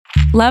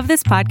Love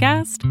this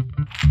podcast?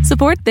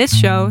 Support this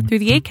show through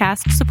the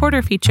Acast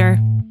supporter feature.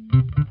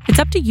 It's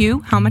up to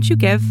you how much you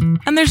give,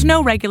 and there's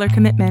no regular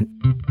commitment.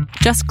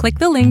 Just click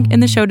the link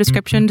in the show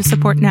description to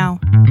support now.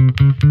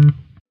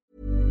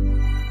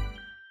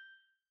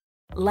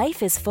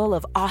 Life is full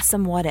of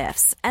awesome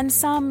what-ifs, and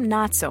some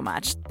not so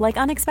much, like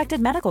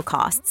unexpected medical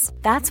costs.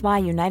 That's why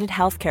United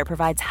Healthcare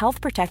provides Health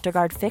Protector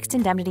Guard fixed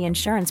indemnity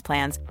insurance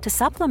plans to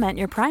supplement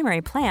your primary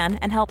plan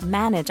and help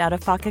manage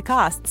out-of-pocket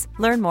costs.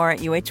 Learn more at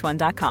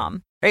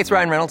uh1.com. Hey, it's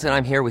Ryan Reynolds, and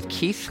I'm here with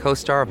Keith,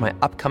 co-star of my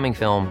upcoming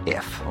film,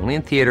 If, only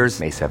in theaters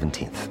May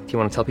 17th. Do you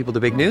want to tell people the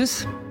big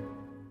news?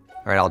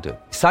 All right, I'll do it.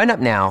 Sign up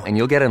now and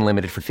you'll get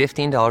unlimited for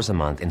 $15 a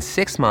month and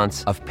 6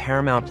 months of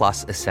Paramount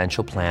Plus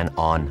Essential Plan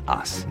on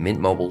us.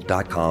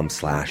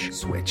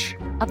 MintMobile.com/switch.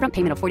 Upfront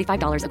payment of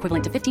 $45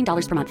 equivalent to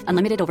 $15 per month.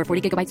 Unlimited over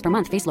 40 gigabytes per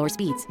month. Face lower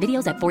speeds.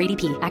 Videos at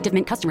 480p. Active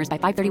Mint customers by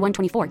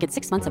 531.24 get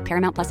 6 months of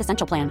Paramount Plus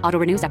Essential Plan. Auto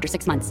renews after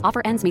 6 months.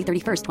 Offer ends May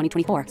 31st,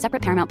 2024.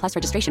 Separate Paramount Plus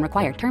registration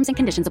required. Terms and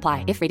conditions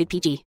apply if rated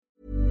PG.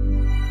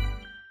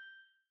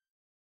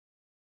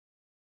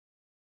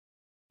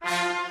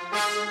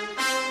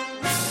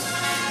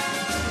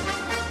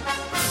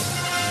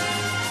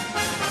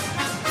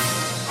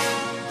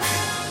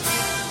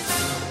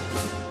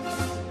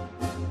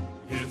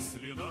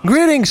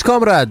 Greetings,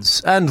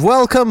 comrades, and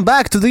welcome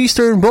back to the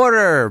Eastern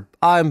Border.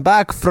 I'm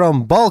back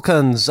from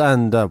Balkans,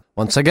 and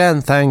once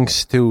again,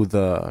 thanks to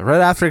the Red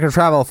African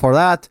travel for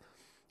that.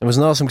 It was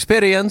an awesome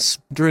experience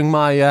during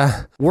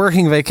my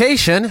working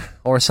vacation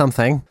or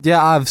something.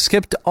 Yeah, I've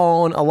skipped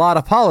on a lot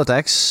of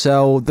politics,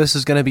 so this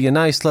is going to be a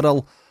nice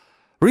little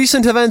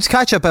recent events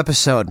catch-up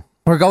episode.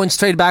 We're going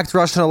straight back to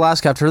Russia and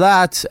Alaska after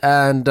that,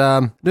 and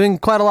doing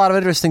quite a lot of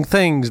interesting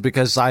things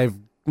because I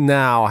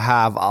now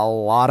have a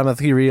lot of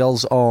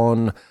materials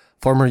on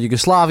former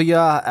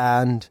Yugoslavia,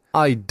 and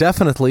I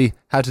definitely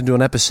had to do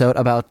an episode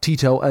about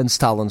Tito and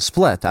Stalin's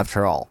split,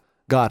 after all.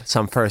 Got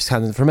some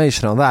first-hand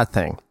information on that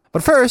thing.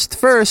 But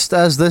first,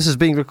 as this is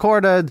being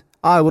recorded,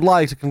 I would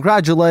like to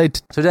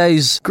congratulate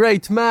today's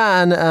great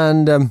man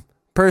and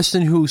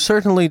person who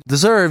certainly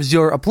deserves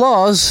your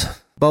applause,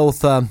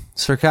 both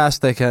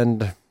sarcastic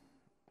and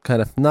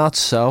kind of not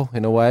so,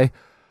 in a way,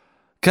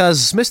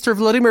 because Mr.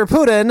 Vladimir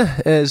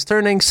Putin is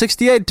turning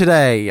 68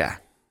 today.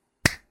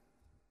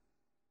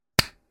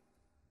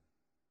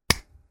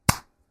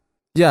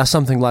 Yeah,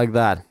 something like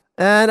that.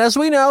 And as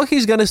we know,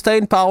 he's going to stay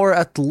in power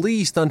at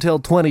least until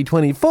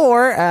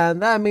 2024,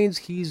 and that means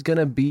he's going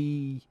to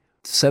be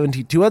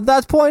 72 at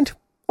that point.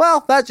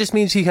 Well, that just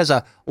means he has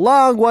a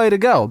long way to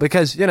go,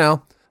 because, you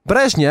know,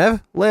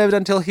 Brezhnev lived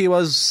until he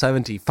was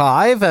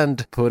 75,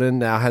 and Putin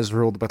now has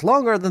ruled a bit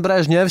longer than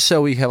Brezhnev,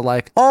 so we have,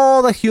 like,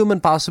 all the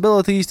human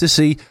possibilities to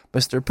see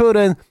Mr.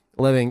 Putin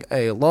living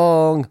a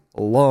long,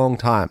 long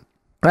time.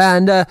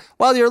 And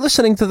while you're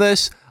listening to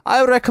this,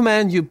 I would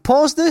recommend you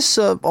pause this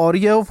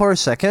audio for a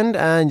second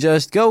and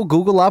just go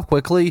Google up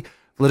quickly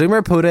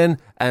Vladimir Putin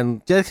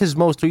and get his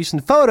most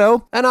recent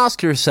photo and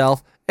ask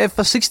yourself if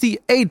a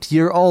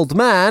 68-year-old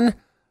man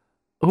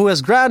who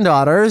has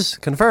granddaughters,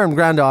 confirmed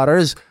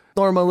granddaughters,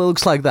 normally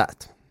looks like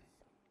that.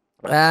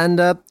 And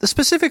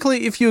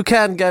specifically, if you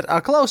can get a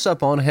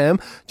close-up on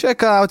him,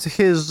 check out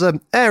his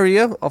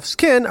area of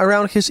skin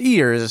around his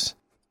ears,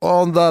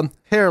 on the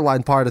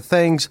hairline part of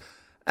things.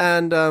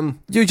 And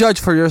you judge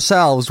for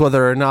yourselves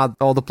whether or not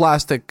all the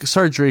plastic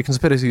surgery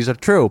conspiracies are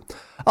true.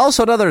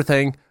 Also, another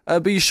thing,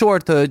 be sure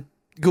to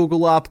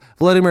Google up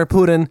Vladimir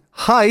Putin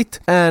height,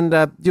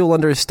 and you'll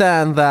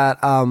understand that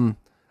a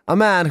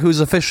man who's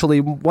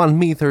officially 1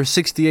 meter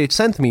 68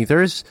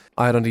 centimeters,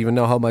 I don't even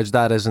know how much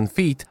that is in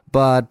feet,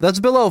 but that's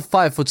below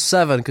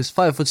 5'7", because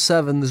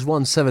 5'7" is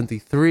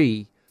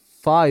 173.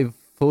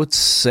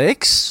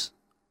 5'6"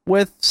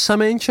 with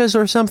some inches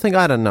or something,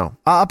 I don't know.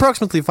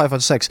 Approximately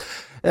 5'6".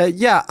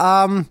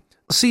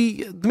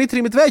 See,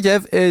 Dmitry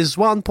Medvedev is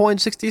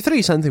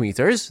 1.63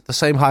 centimeters, the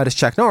same height as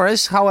Chuck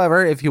Norris.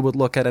 However, if you would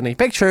look at any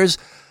pictures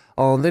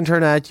on the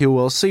internet, you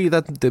will see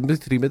that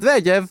Dmitry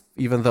Medvedev,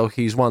 even though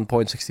he's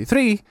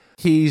 1.63,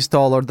 he's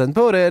taller than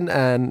Putin,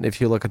 and if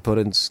you look at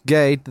Putin's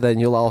gait, then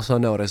you'll also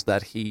notice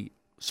that he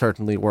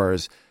certainly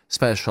wears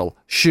special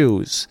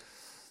shoes.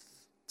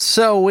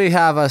 So we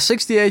have a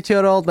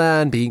 68-year-old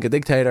man being a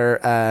dictator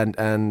and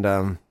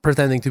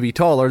pretending to be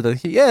taller than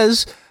he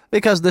is,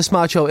 because this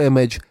macho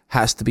image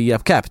has to be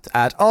upkept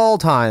at all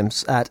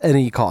times, at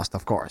any cost,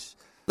 of course.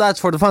 That's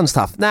for the fun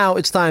stuff. Now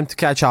it's time to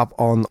catch up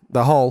on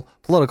the whole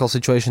political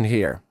situation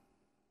here.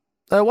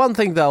 One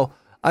thing, though,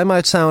 I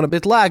might sound a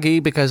bit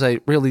laggy because I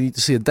really need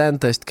to see a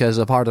dentist because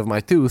a part of my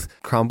tooth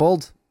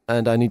crumbled,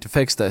 and I need to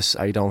fix this.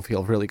 I don't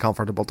feel really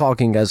comfortable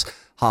talking as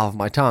half of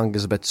my tongue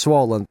is a bit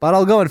swollen, but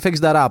I'll go and fix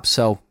that up,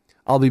 so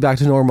I'll be back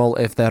to normal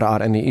if there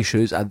are any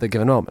issues at the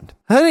given moment.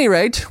 At any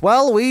rate,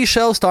 well, we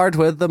shall start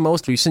with the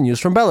most recent news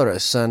from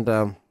Belarus.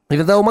 And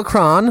even though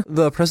Macron,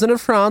 the president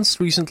of France,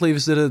 recently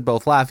visited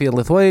both Latvia and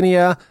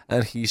Lithuania,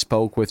 and he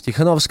spoke with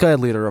Tikhanovskaya,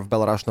 leader of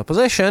Belarusian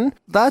opposition,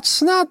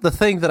 that's not the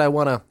thing that I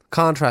want to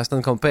contrast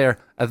and compare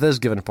at this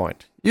given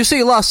point. You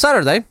see, last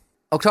Saturday,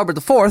 October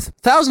the 4th,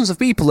 thousands of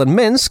people in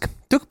Minsk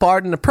took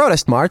part in a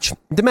protest march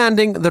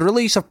demanding the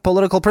release of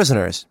political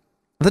prisoners.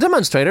 The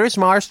demonstrators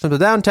marched from the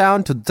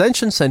downtown to the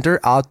detention center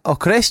at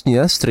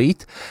Okresnya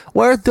Street,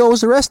 where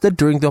those arrested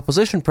during the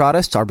opposition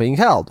protests are being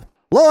held.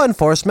 Law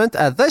enforcement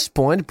at this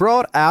point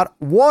brought out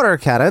water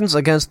cannons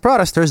against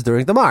protesters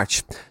during the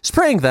march,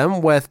 spraying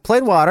them with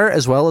plain water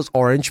as well as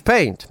orange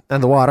paint,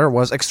 and the water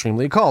was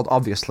extremely cold,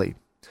 obviously.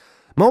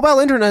 Mobile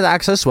internet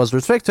access was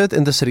restricted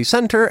in the city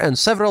center, and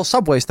several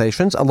subway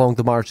stations along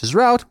the march's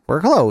route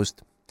were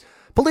closed.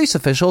 Police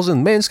officials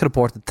in Minsk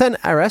reported 10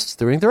 arrests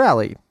during the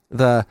rally.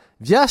 The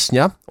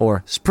Vyasnya,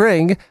 or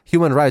Spring,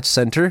 Human Rights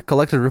Center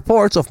collected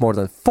reports of more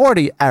than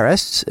 40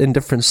 arrests in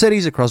different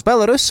cities across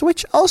Belarus,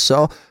 which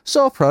also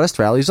saw protest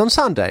rallies on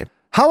Sunday.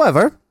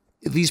 However,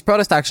 these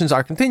protest actions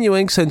are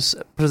continuing since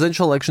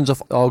presidential elections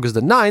of August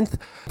the 9th,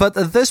 but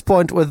at this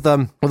point with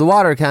the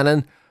water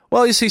cannon,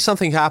 well, you see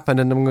something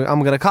happened, and I'm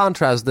going to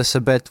contrast this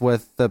a bit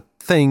with the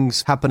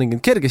things happening in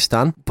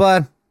Kyrgyzstan.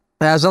 But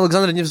as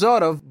Alexander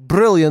Nevzorov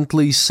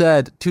brilliantly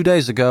said 2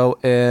 days ago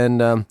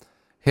in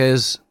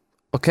his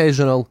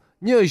occasional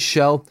news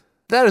show,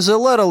 there's a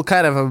little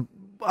kind of a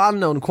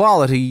unknown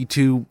quality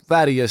to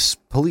various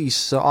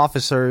police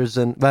officers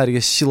and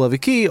various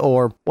siloviki,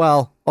 or,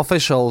 well,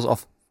 officials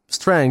of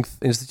strength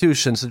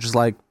institutions, such as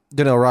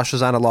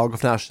Russia's analog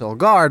of National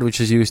Guard, which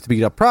is used to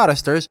beat up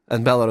protesters,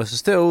 and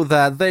Belarus's too,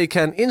 that they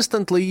can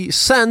instantly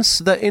sense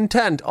the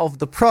intent of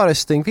the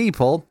protesting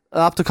people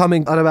up to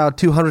coming at about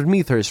 200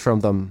 meters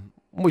from them,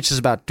 which is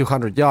about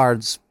 200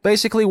 yards.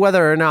 Basically,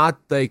 whether or not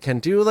they can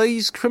do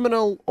these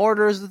criminal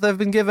orders that they've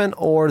been given,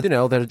 or,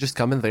 they're just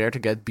coming there to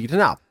get beaten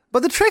up.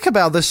 But the trick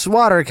about this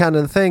water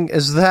cannon thing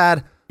is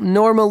that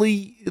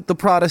normally, the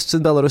protests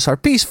in Belarus are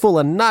peaceful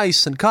and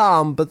nice and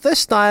calm, but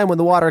this time when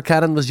the water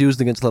cannon was used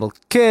against little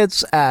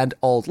kids and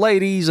old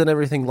ladies and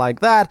everything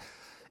like that,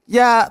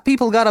 yeah,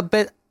 people got a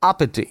bit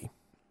uppity.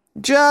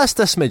 Just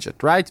a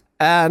smidget, right?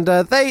 And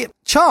they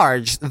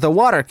charged the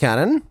water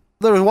cannon.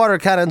 There were water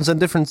cannons in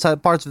different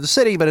parts of the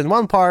city, but in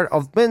one part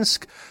of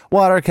Minsk,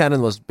 water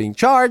cannon was being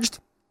charged,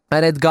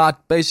 and it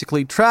got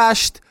basically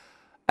trashed,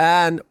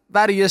 and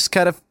various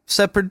kind of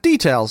separate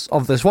details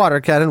of this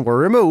water cannon were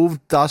removed,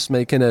 thus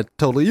making it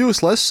totally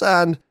useless,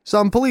 and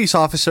some police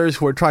officers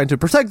who were trying to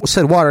protect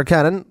said water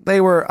cannon, they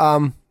were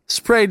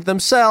sprayed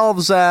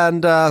themselves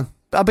and a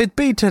bit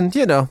beaten,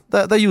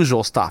 the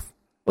usual stuff.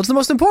 What's the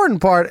most important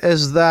part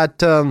is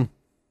that in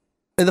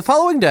the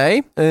following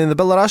day, in the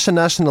Belarusian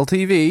national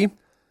TV,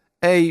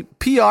 a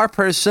PR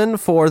person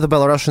for the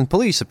Belarusian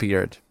police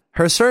appeared.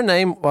 Her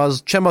surname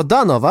was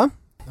Chemodanova.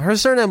 Her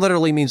surname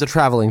literally means a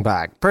traveling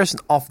bag. Person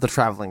off the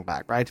traveling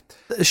bag, right?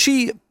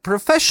 She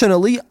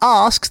professionally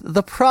asked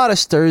the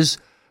protesters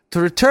to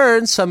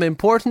return some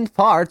important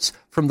parts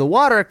from the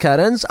water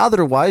cannons,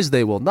 otherwise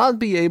they will not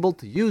be able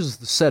to use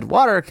the said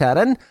water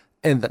cannon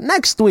in the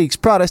next week's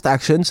protest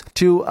actions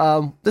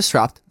to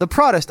disrupt the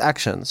protest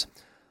actions.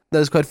 That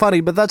is quite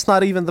funny, but that's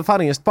not even the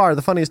funniest part.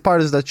 The funniest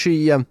part is that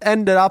she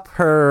ended up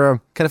her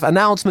kind of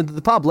announcement to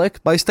the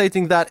public by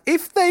stating that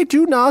if they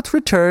do not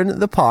return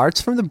the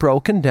parts from the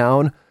broken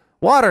down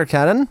water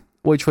cannon,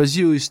 which was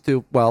used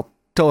to, well,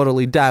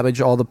 totally damage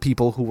all the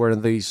people who were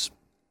in these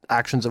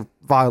actions of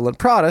violent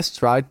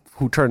protests, right,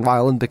 who turned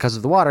violent because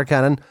of the water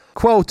cannon,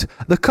 quote,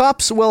 the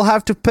cops will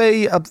have to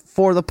pay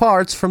for the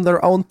parts from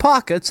their own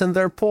pockets, and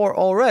they're poor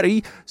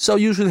already, so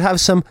you should have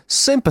some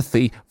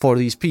sympathy for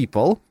these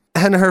people.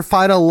 And her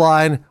final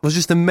line was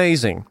just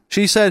amazing.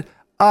 She said,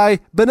 I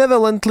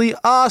benevolently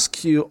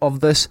ask you of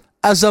this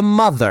as a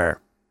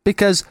mother,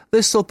 because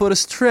this will put a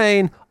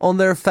strain on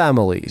their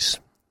families.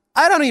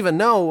 I don't even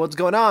know what's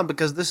going on,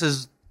 because this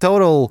is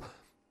total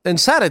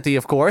insanity,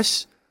 of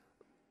course.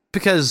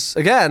 Because,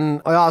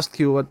 again, I asked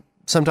you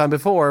sometime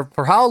before,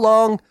 for how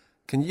long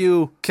can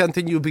you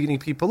continue beating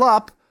people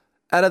up?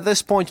 And at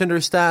this point, you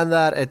understand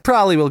that it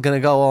probably will going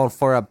to go on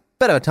for a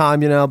bit of a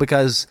time,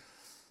 because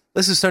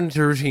this is turning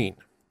into routine.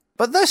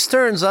 But this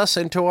turns us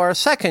into our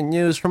second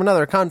news from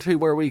another country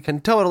where we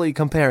can totally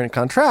compare and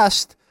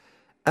contrast.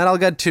 And I'll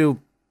get to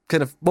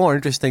kind of more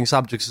interesting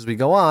subjects as we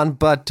go on,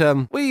 but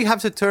we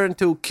have to turn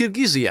to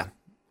Kyrgyzia,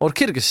 or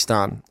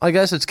Kyrgyzstan. I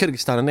guess it's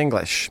Kyrgyzstan in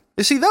English.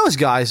 You see, those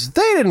guys,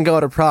 they didn't go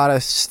to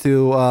protests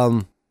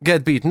to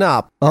get beaten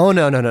up. Oh,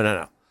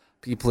 no.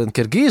 People in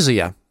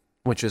Kyrgyzia,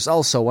 which is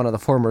also one of the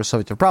former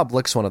Soviet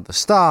republics, one of the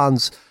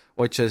stans,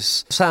 which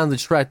is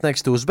sandwiched right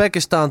next to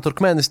Uzbekistan,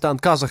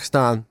 Turkmenistan,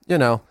 Kazakhstan,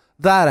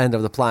 that end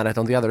of the planet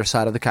on the other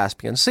side of the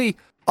Caspian Sea.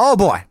 Oh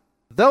boy,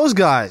 those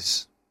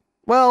guys.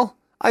 Well,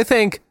 I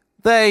think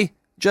they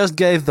just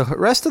gave the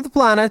rest of the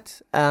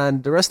planet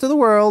and the rest of the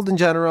world in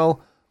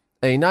general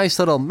a nice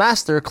little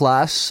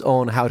masterclass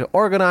on how to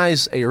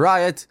organize a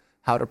riot,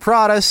 how to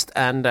protest,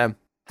 and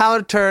how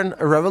to turn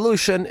a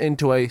revolution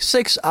into a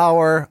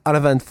 6-hour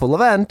uneventful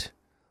event,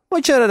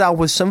 which ended up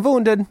with some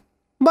wounded,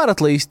 but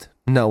at least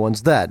no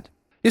one's dead.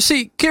 You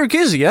see,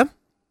 Kyrgyzia,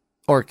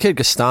 or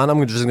Kyrgyzstan,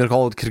 I'm just going to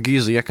call it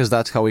Kyrgyzia because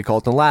that's how we call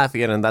it in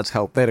Latvian and that's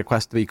how they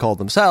request to be called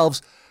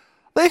themselves.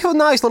 They have a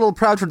nice little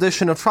proud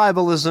tradition of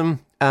tribalism,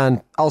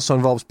 and also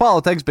involves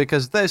politics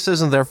because this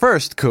isn't their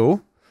first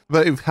coup.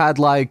 They've had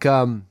like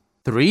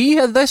 3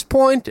 at this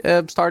point,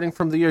 starting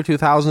from the year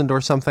 2000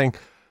 or something,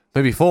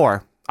 maybe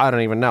 4, I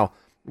don't even know,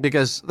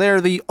 because they're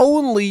the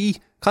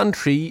only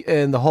country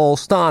in the whole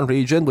Stan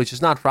region which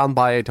is not run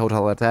by a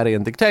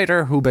totalitarian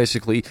dictator who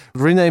basically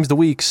renames the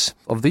weeks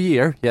of the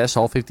year, yes,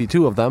 all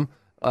 52 of them,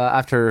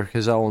 after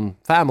his own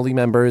family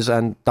members,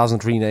 and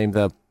doesn't rename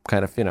the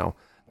kind of,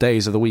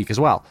 days of the week as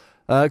well.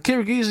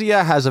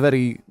 Kyrgyzia has a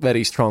very,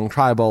 very strong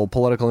tribal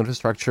political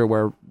infrastructure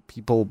where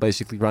people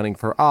basically running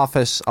for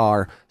office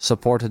are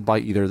supported by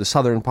either the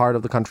southern part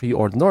of the country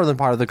or the northern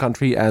part of the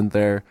country, and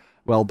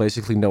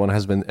basically no one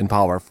has been in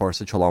power for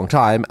such a long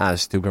time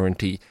as to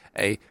guarantee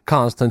a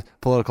constant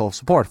political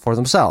support for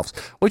themselves,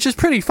 which is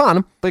pretty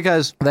fun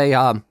because they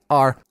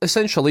are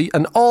essentially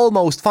an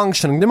almost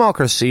functioning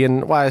democracy.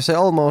 And why I say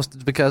almost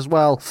is because,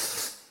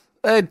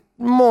 it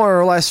more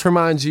or less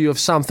reminds you of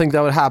something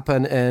that would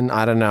happen in,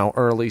 I don't know,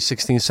 early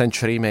 16th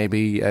century,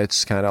 maybe.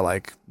 It's kind of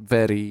like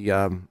very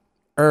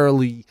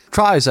early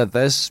tries at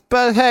this,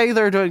 but hey,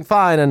 they're doing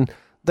fine, and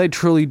they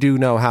truly do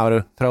know how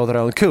to throw their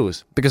own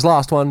coups, because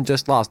last one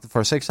just lasted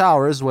for 6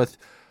 hours, with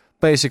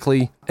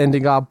basically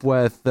ending up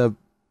with the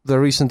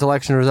recent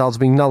election results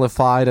being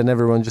nullified and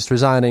everyone just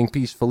resigning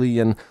peacefully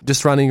and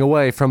just running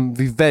away from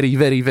the very,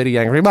 very, very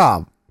angry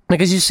mob.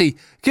 Because you see,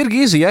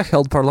 Kyrgyzia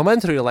held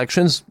parliamentary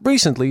elections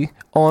recently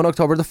on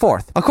October the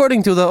 4th.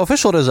 According to the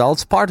official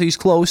results, parties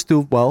close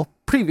to,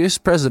 previous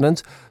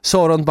president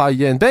Sooronbay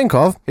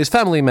Jeenbekov, his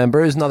family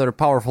members and other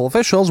powerful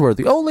officials were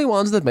the only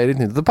ones that made it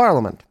into the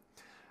parliament.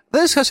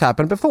 This has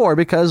happened before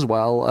because,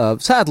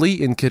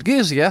 sadly, in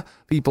Kyrgyzia,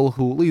 people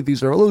who lead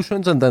these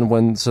revolutions and then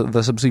win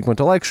the subsequent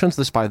elections,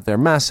 despite their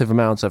massive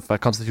amounts of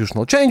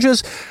constitutional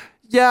changes,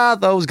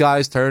 those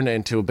guys turn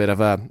into a bit of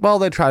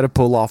they try to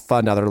pull off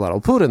another little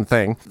Putin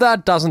thing.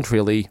 That doesn't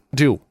really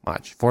do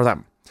much for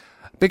them.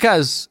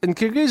 Because in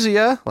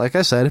Kyrgyzia, like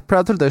I said,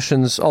 proud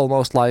traditions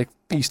almost like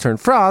Eastern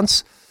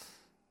France.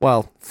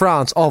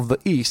 France of the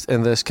East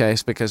in this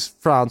case, because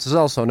France is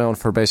also known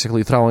for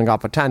basically throwing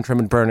up a tantrum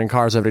and burning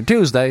cars every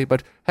Tuesday,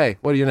 but hey,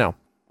 what do you know?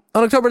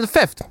 On October the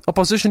 5th,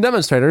 opposition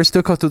demonstrators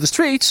took to the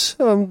streets,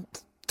 to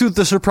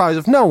the surprise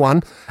of no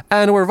one,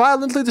 and were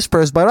violently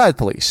dispersed by riot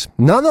police.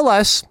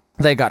 Nonetheless,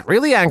 they got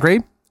really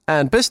angry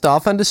and pissed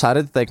off and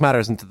decided to take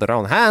matters into their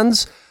own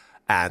hands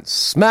and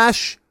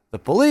smash the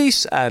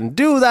police and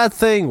do that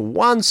thing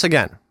once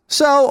again.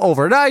 So,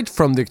 overnight,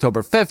 from the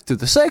October 5th to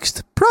the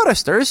 6th,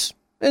 protesters,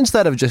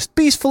 instead of just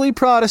peacefully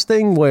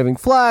protesting, waving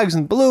flags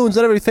and balloons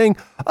and everything,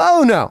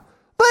 oh no,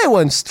 they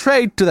went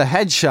straight to the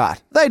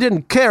headshot. They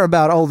didn't care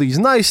about all these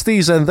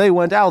niceties, and they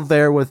went out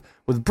there with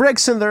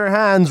bricks in their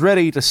hands,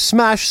 ready to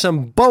smash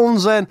some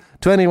bones in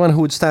to anyone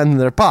who would stand in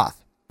their path.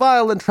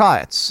 Violent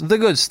riots, the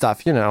good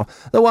stuff, the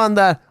one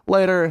that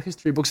later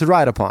history books would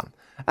write upon.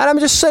 And I'm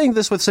just saying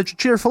this with such a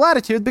cheerful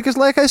attitude because,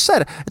 like I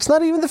said, it's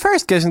not even the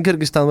first case in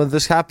Kyrgyzstan when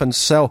this happens,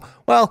 so,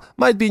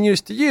 might be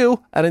news to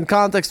you, and in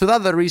context with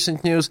other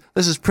recent news,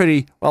 this is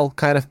pretty,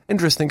 kind of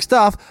interesting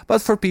stuff,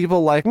 but for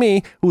people like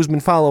me, who's been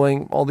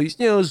following all these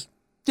news,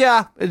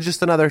 it's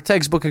just another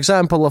textbook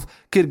example of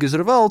Kyrgyz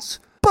revolts,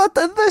 but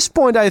at this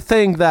point I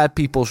think that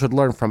people should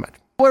learn from it.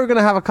 We're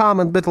gonna have a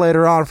comment a bit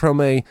later on from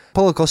a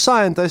political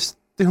scientist,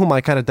 to whom I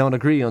kind of don't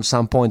agree on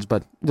some points,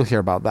 but you'll hear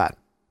about that.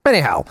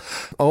 Anyhow,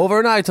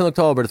 overnight on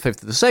October the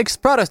 5th to the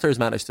 6th, protesters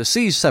managed to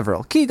seize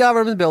several key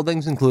government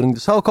buildings, including the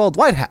so-called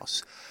White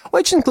House,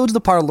 which includes the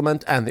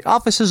parliament and the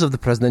offices of the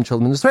presidential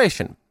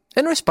administration.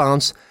 In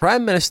response,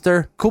 Prime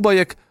Minister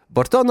Kubayek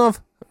Bortonov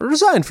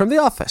resigned from the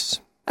office.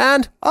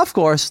 And, of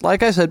course,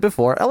 like I said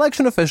before,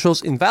 election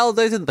officials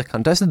invalidated the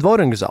contested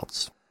voting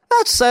results.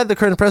 That said, the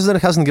current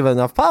president hasn't given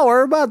enough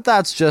power, but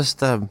that's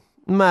just a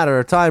matter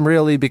of time,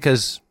 really,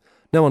 because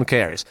no one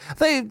cares.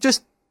 They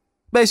just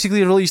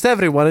basically released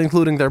everyone,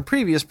 including their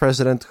previous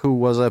president, who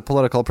was a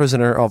political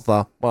prisoner of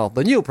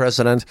the new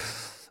president,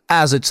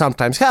 as it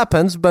sometimes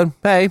happens, but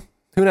hey,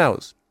 who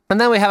knows? And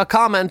then we have a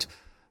comment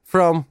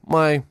from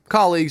my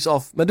colleagues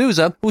of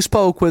Medusa, who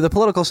spoke with the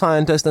political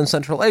scientist and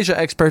Central Asia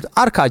expert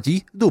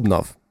Arkady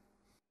Dubnov.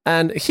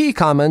 And he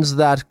comments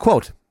that,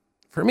 quote,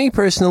 "For me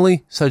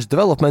personally, such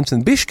developments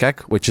in Bishkek,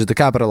 which is the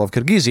capital of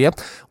Kyrgyzia,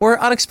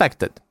 were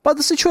unexpected. But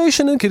the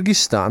situation in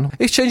Kyrgyzstan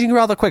is changing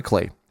rather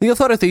quickly. The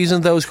authorities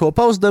and those who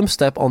oppose them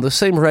step on the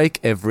same rake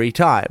every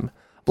time.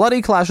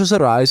 Bloody clashes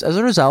arise as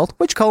a result,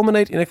 which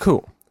culminate in a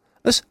coup.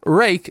 This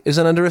rake is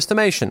an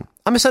underestimation,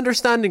 a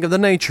misunderstanding of the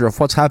nature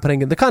of what's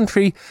happening in the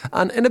country,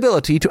 an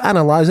inability to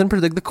analyze and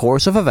predict the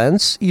course of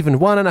events, even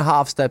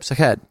 1.5 steps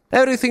ahead.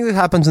 Everything that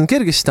happens in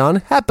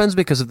Kyrgyzstan happens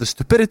because of the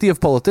stupidity of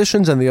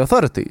politicians and the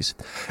authorities.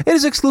 It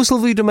is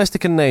exclusively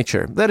domestic in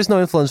nature. There is no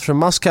influence from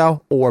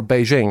Moscow or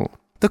Beijing.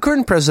 The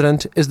current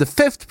president is the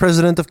 5th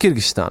president of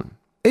Kyrgyzstan.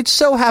 It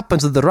so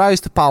happens that the rise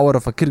to power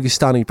of a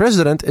Kyrgyzstani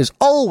president is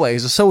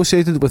always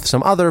associated with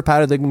some other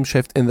paradigm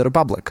shift in the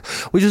republic,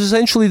 which is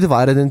essentially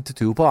divided into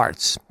two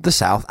parts, the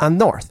South and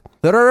North.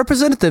 There are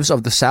representatives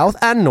of the South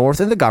and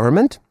North in the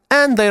government,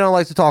 And they don't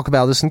like to talk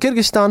about this in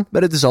Kyrgyzstan,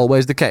 but it is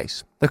always the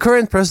case. The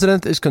current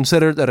president is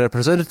considered a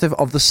representative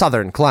of the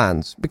southern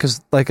clans,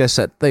 because, like I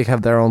said, they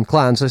have their own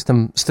clan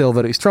system still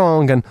very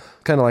strong, and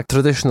kind of like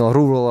traditional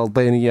rural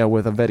Albania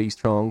with a very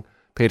strong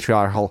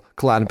patriarchal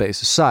clan-based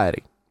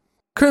society.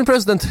 Current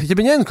President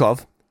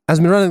Yebenenkov has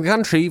been running the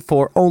country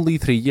for only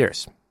 3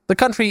 years. The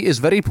country is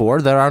very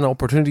poor, there are no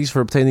opportunities for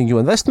obtaining new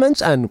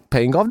investments and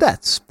paying off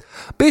debts.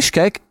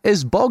 Bishkek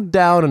is bogged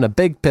down in a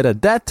big pit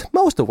of debt,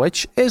 most of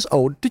which is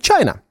owed to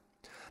China.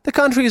 The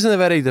country is in a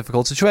very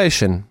difficult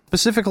situation,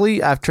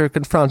 specifically after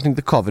confronting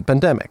the COVID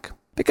pandemic.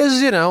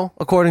 Because,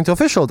 according to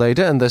official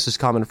data, and this is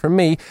common from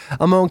me,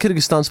 among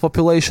Kyrgyzstan's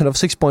population of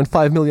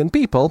 6.5 million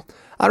people,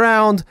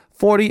 around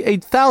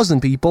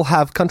 48,000 people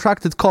have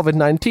contracted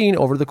COVID-19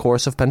 over the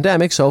course of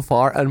pandemic so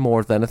far, and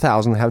more than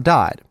 1,000 have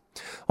died.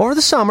 Over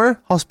the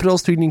summer,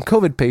 hospitals treating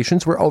COVID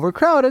patients were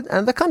overcrowded,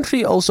 and the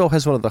country also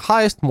has one of the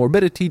highest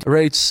morbidity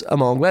rates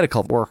among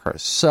medical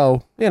workers.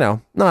 So,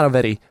 not a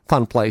very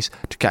fun place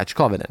to catch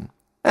COVID in.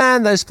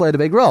 And this played a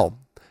big role.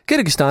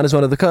 Kyrgyzstan is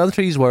one of the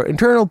countries where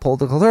internal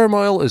political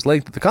turmoil is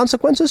linked to the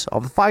consequences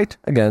of the fight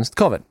against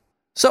COVID.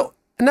 So,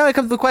 now I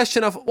come to the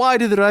question of why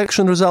did the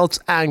election results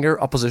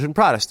anger opposition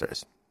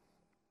protesters?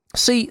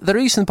 See, the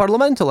recent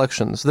parliament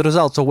elections, the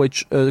results of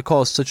which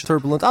caused such a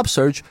turbulent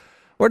upsurge,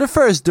 were the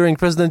first during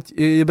President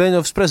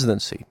Yebenov's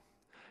presidency.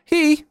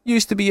 He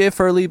used to be a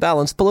fairly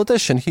balanced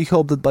politician. He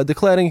hoped that by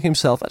declaring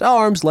himself at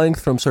arm's length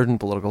from certain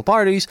political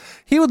parties,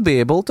 he would be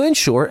able to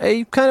ensure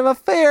a kind of a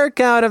fair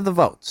count of the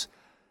votes.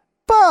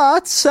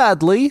 But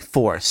sadly,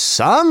 for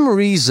some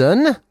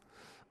reason,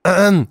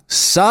 quote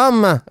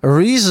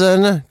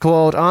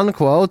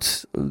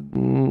unquote,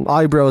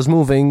 eyebrows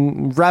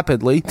moving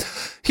rapidly,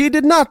 he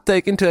did not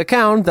take into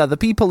account that the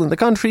people in the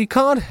country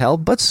can't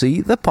help but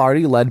see the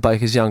party led by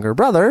his younger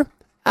brother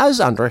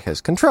as under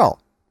his control.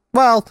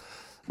 Well,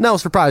 no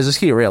surprises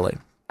here, really.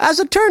 As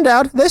it turned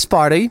out, this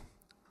party,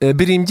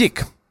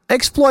 Birimdik,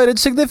 exploited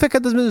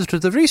significant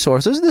administrative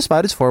resources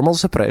despite its formal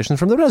separation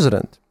from the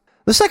president.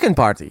 The second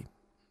party,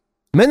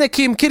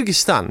 Menekim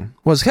Kyrgyzstan,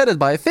 was headed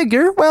by a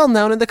figure well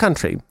known in the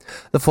country,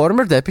 the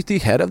former deputy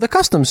head of the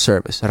customs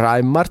service,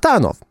 Raim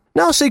Martanov.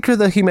 No secret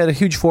that he made a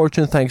huge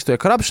fortune thanks to a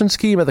corruption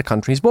scheme at the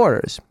country's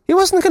borders. He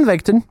wasn't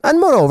convicted,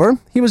 and moreover,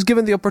 he was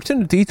given the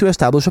opportunity to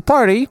establish a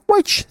party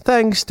which,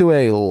 thanks to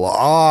a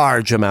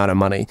large amount of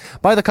money,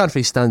 by the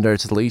country's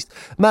standards at least,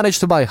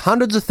 managed to buy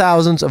hundreds of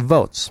thousands of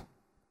votes.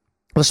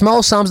 The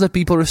small sums that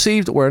people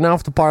received were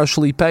enough to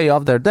partially pay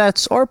off their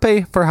debts or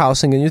pay for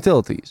housing and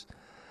utilities.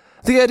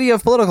 The idea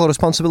of political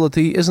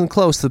responsibility isn't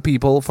close to the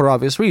people for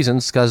obvious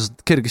reasons, because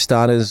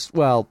Kyrgyzstan is,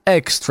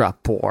 extra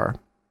poor.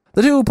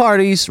 The two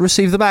parties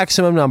received the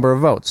maximum number of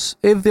votes.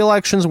 If the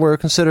elections were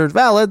considered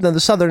valid, then the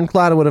southern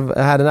clan would have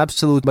had an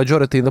absolute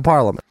majority in the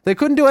parliament. They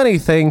couldn't do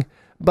anything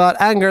but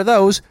anger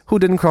those who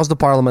didn't cross the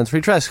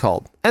parliamentary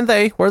threshold, and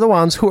they were the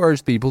ones who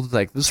urged people to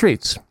take to the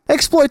streets.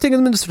 Exploiting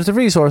administrative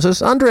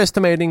resources,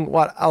 underestimating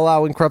what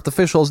allowing corrupt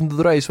officials into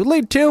the race would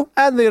lead to,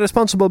 and the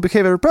irresponsible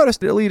behavior of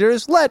protest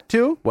leaders led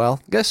to,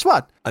 guess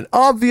what? An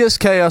obvious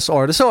chaos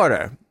or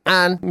disorder.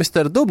 And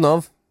Mr.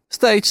 Dubnov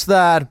states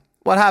that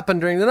what happened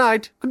during the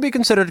night could be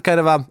considered kind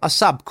of a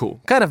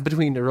sub-coup, kind of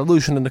between a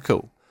revolution and a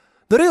coup.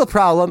 The real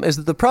problem is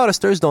that the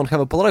protesters don't have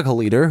a political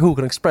leader who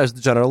can express the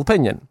general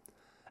opinion.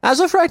 As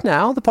of right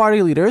now, the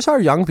party leaders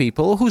are young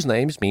people whose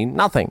names mean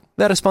nothing.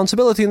 Their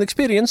responsibility and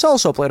experience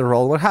also played a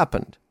role in what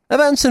happened.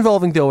 Events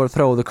involving the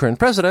overthrow of the current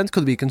president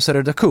could be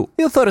considered a coup.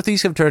 The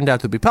authorities have turned out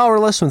to be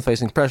powerless when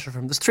facing pressure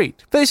from the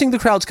street. Facing the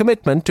crowd's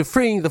commitment to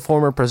freeing the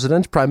former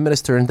president, prime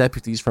minister, and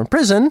deputies from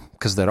prison,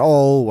 because they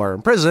all were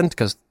imprisoned,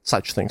 because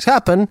such things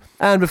happen,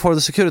 and before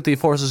the security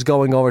forces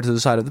going over to the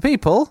side of the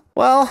people,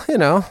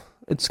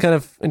 it's kind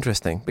of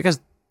interesting,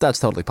 because that's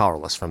totally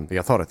powerless from the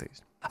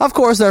authorities. Of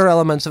course, there are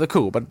elements of a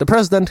coup, but the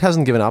president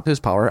hasn't given up his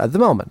power at the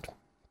moment.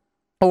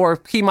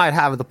 Or he might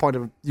have at the point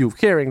of you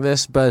hearing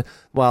this, but,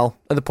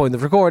 at the point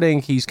of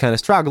recording, he's kind of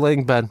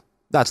struggling, but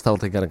that's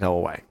totally going to go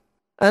away.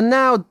 And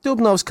now,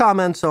 Dubnov's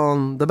comments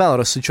on the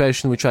Belarus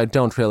situation, which I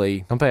don't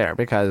really compare,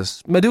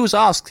 because Medusa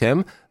asked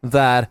him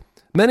that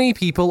many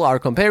people are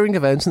comparing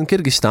events in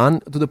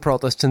Kyrgyzstan to the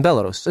protests in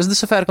Belarus. Is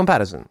this a fair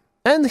comparison?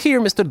 And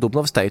here Mr.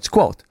 Dubnov states,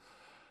 quote,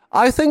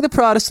 I think the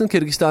protests in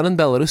Kyrgyzstan and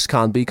Belarus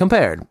can't be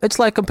compared. It's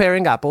like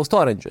comparing apples to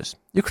oranges.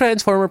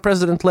 Ukraine's former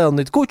president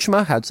Leonid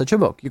Kuchma had such a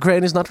book.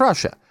 Ukraine is not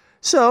Russia.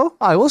 So,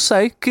 I will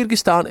say,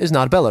 Kyrgyzstan is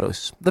not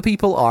Belarus. The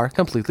people are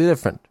completely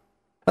different.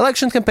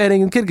 Election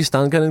campaigning in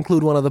Kyrgyzstan can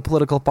include one of the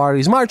political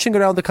parties marching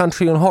around the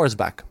country on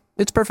horseback.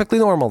 It's perfectly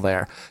normal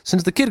there,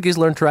 since the Kyrgyz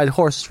learned to ride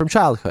horses from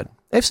childhood.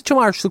 If such a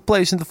march took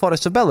place in the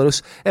forests of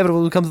Belarus,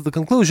 everyone would come to the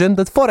conclusion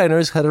that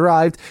foreigners had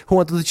arrived who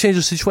wanted to change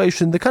the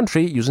situation in the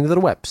country using their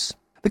whips.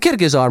 The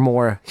Kyrgyz are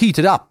more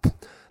heated up.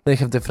 They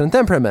have different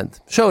temperament.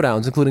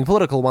 Showdowns, including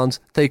political ones,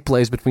 take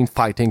place between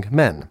fighting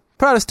men.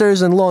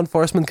 Protesters and law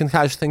enforcement can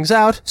hash things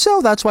out, so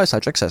that's why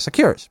such excess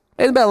occurs.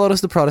 In Belarus,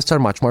 the protests are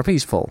much more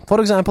peaceful.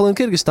 For example, in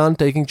Kyrgyzstan,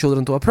 taking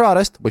children to a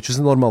protest, which is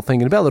a normal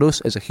thing in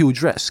Belarus, is a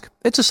huge risk.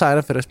 It's a sign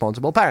of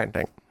irresponsible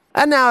parenting.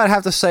 And now I'd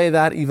have to say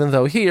that even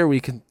though here we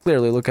can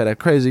clearly look at a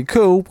crazy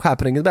coup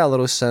happening in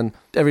Belarus and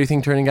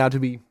everything turning out to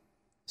be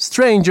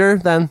stranger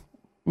than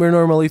we're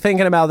normally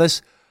thinking about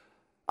this,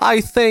 I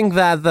think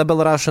that the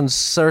Belarusians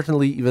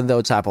certainly, even though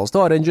it's apples to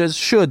oranges,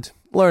 should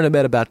learn a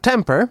bit about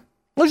temper,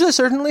 which they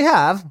certainly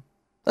have,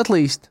 at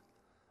least,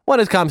 when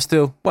it comes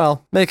to,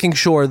 well, making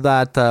sure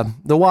that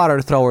the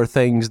water thrower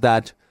things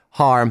that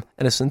harm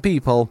innocent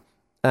people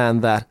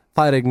and that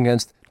fighting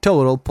against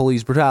total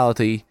police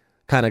brutality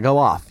kind of go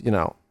off, you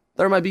know.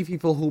 There might be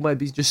people who might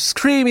be just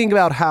screaming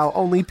about how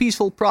only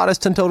peaceful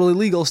protests and totally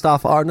legal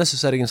stuff are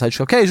necessary in such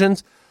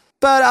occasions,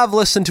 but I've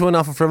listened to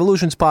enough of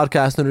Revolution's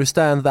podcast to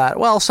understand that,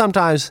 well,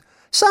 sometimes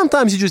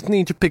you just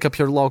need to pick up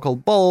your local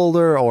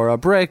boulder or a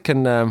brick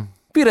and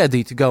be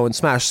ready to go and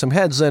smash some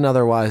heads in,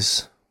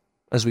 otherwise,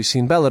 as we see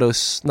in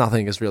Belarus,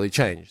 nothing has really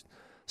changed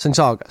since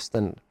August.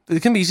 And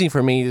it can be easy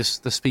for me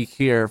to speak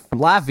here from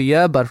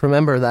Latvia, but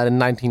remember that in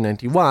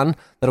 1991,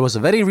 there was a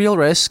very real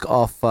risk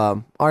of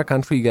our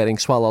country getting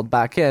swallowed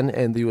back in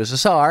the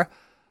USSR,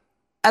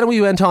 and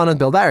we went on and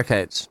built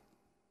barricades.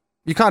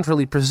 You can't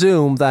really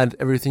presume that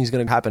everything's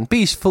going to happen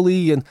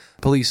peacefully, and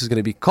police is going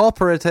to be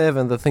cooperative,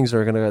 and the things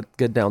are going to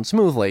get down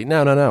smoothly.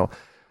 No.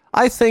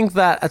 I think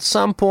that at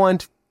some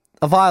point,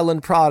 a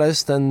violent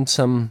protest and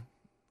some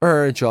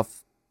urge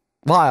of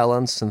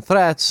violence and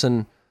threats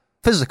and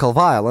physical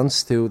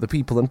violence to the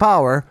people in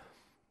power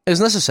is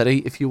necessary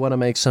if you want to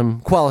make some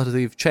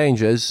qualitative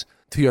changes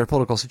to your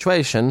political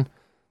situation,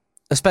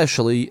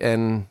 especially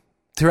in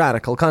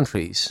tyrannical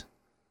countries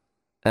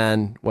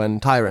and when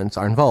tyrants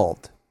are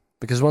involved.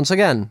 Because once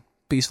again,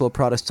 peaceful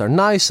protests are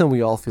nice and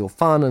we all feel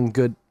fun and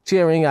good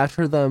cheering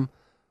after them,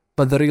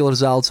 but the real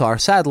results are,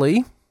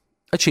 sadly,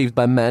 achieved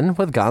by men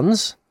with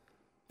guns,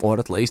 or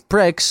at least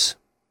bricks,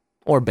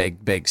 or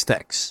big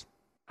sticks.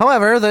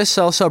 However, this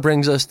also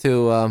brings us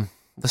to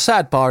the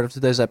sad part of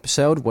today's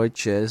episode,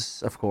 which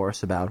is, of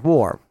course, about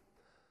war.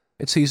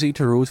 It's easy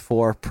to root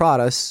for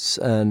protests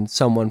and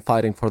someone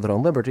fighting for their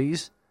own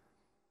liberties,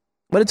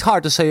 but it's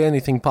hard to say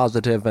anything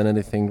positive and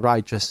anything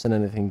righteous and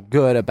anything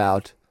good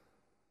about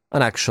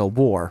an actual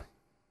war.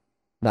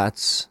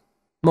 That's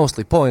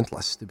mostly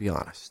pointless, to be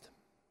honest.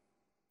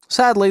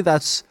 Sadly,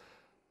 that's,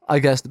 I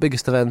guess, the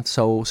biggest event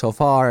so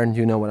far, and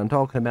you know what I'm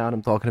talking about.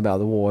 I'm talking about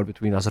the war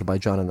between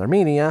Azerbaijan and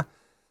Armenia.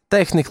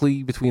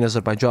 Technically between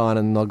Azerbaijan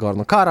and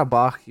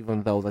Nagorno-Karabakh,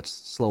 even though that's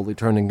slowly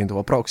turning into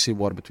a proxy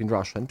war between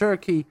Russia and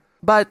Turkey.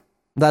 But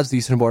that's the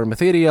Eastern Border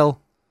material,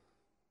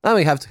 and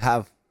we have to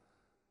have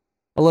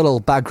a little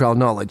background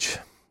knowledge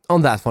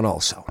on that one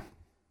also.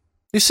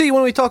 You see,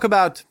 when we talk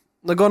about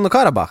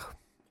Nagorno-Karabakh,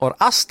 or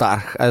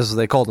Astarch as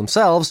they call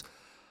themselves,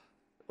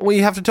 we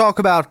have to talk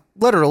about,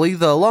 literally,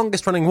 the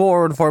longest-running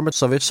war on former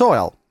Soviet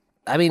soil.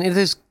 I mean, it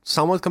is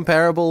somewhat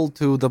comparable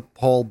to the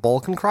whole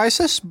Balkan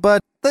crisis,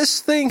 but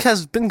this thing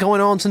has been going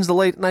on since the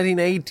late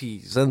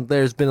 1980s, and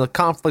there's been a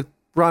conflict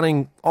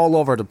running all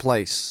over the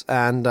place.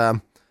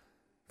 And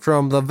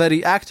from the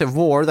very active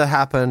war that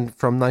happened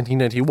from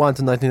 1991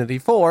 to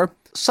 1994,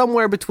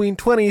 somewhere between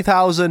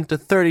 20,000 to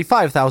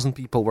 35,000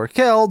 people were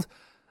killed,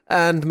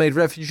 and made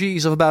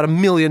refugees of about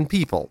 1 million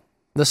people.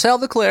 The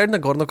self-declared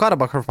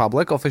Nagorno-Karabakh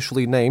Republic,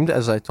 officially named,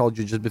 as I told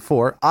you just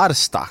before,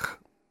 Artsakh,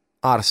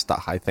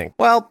 I think.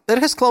 Well, it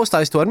has close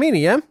ties to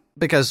Armenia,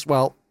 because,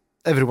 well,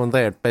 everyone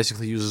there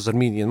basically uses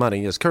Armenian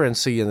money as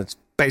currency, and it's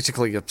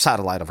basically a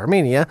satellite of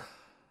Armenia,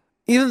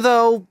 even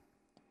though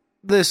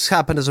this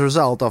happened as a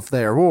result of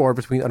their war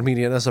between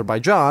Armenia and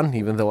Azerbaijan,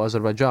 even though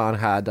Azerbaijan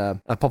had a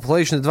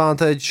population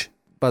advantage,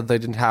 but they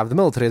didn't have the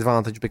military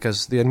advantage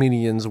because the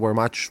Armenians were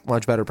much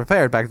better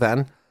prepared back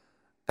then.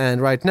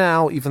 And right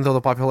now, even though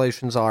the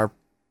populations are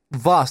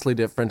vastly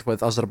different,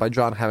 with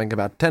Azerbaijan having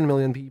about 10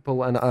 million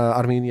people and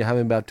Armenia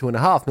having about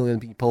 2.5 million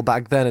people,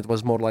 back then it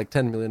was more like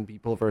 10 million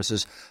people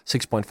versus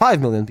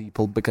 6.5 million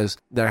people, because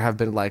there have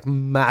been like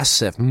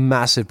massive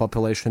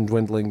population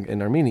dwindling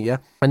in Armenia.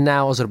 And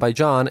now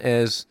Azerbaijan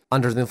is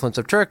under the influence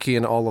of Turkey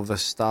and all of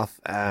this stuff,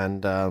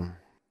 and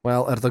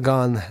well,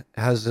 Erdogan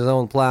has his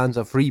own plans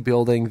of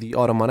rebuilding the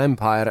Ottoman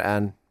Empire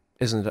and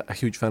isn't a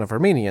huge fan of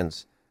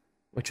Armenians,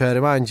 which I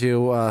remind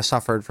you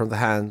suffered from the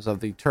hands of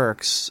the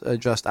Turks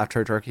just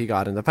after Turkey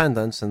got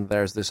independence, and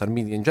there's this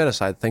Armenian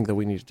genocide thing that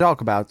we need to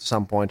talk about at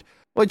some point,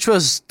 which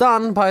was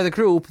done by the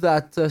group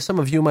that some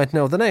of you might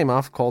know the name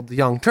of, called the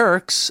Young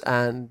Turks.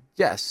 And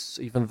yes,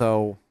 even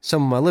though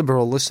some of my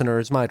liberal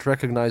listeners might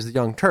recognize the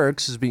Young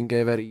Turks as being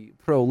a very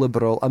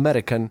pro-liberal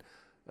American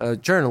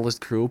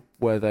journalist group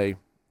with a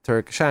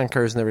Turkish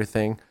anchors and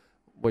everything,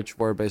 which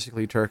were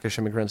basically Turkish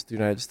immigrants to the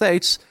United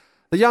States,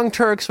 the Young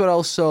Turks were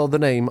also the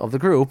name of the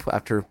group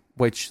after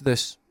which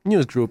this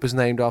news group is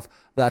named off,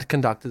 that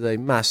conducted a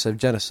massive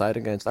genocide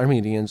against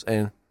Armenians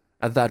in,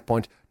 at that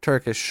point,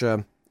 Turkish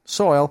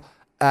soil,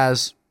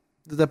 as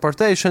the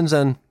deportations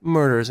and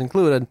murders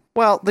included.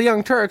 Well, the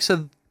Young Turks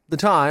at the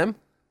time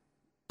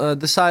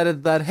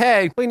decided that,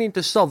 hey, we need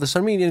to solve this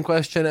Armenian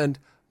question and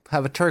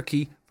have a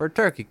Turkey for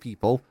Turkic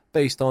people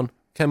based on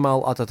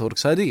Kemal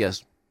Atatürk's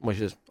ideas, which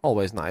is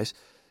always nice,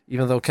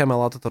 even though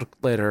Kemal Atatürk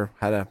later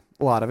had a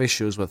lot of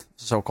issues with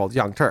so-called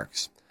Young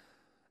Turks.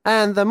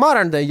 And the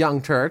modern-day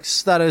Young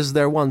Turks, that is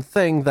their one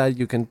thing that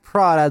you can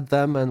prod at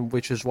them, and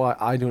which is why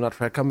I do not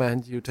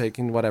recommend you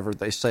taking whatever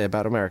they say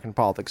about American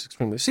politics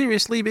extremely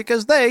seriously,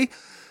 because they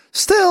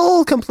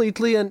still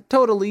completely and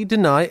totally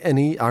deny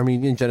any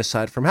Armenian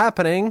genocide from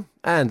happening,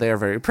 and they are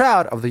very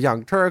proud of the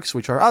Young Turks,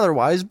 which are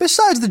otherwise,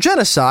 besides the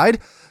genocide,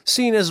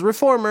 seen as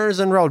reformers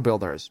and road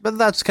builders. But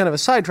that's kind of a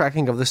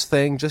sidetracking of this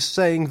thing, just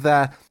saying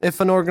that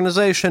if an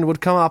organization would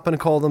come up and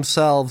call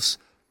themselves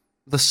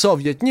the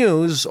Soviet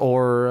News,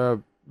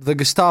 or the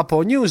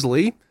Gestapo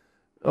Newsly,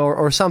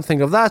 or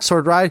something of that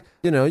sort, right?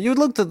 You know, you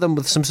looked at them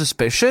with some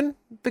suspicion,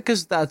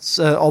 because that's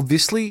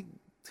obviously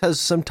has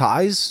some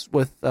ties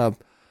with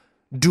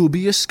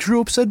dubious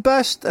groups at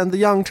best, and the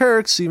Young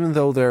Turks, even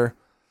though they're,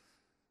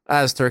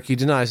 as Turkey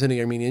denies any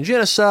Armenian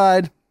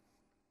genocide,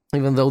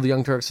 even though the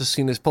Young Turks are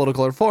seen as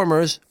political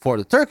reformers for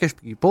the Turkish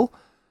people,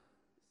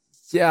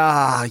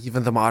 yeah,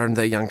 even the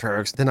modern-day Young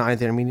Turks deny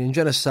the Armenian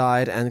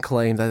genocide and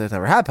claim that it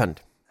never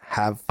happened.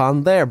 Have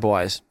fun there,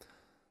 boys.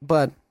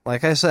 But,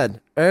 like I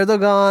said,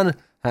 Erdogan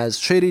has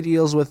shady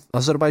deals with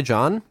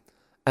Azerbaijan,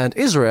 and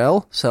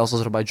Israel sells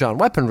Azerbaijan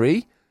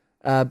weaponry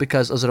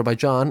because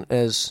Azerbaijan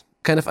is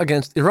kind of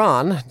against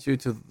Iran due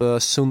to the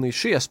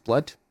Sunni-Shia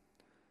split.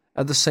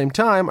 At the same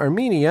time,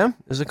 Armenia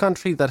is a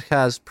country that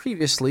has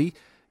previously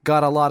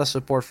got a lot of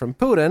support from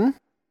Putin,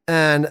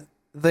 and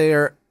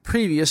their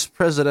previous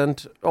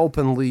president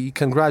openly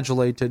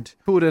congratulated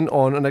Putin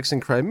on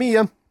annexing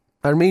Crimea.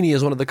 Armenia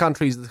is one of the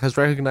countries that has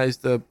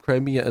recognized the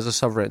Crimea as a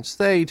sovereign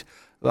state,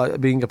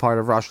 being a part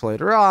of Russia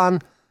later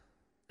on,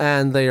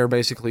 and they are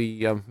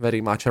basically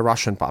very much a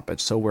Russian puppet.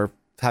 So we're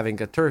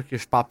having a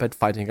Turkish puppet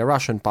fighting a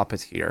Russian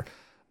puppet here.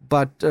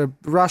 But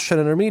Russian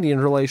and Armenian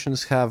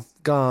relations have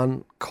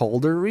gone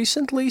colder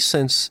recently,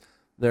 since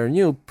their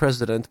new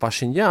president,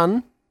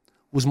 Pashinyan,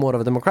 who's more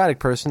of a democratic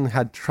person,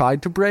 had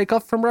tried to break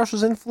off from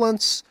Russia's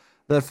influence.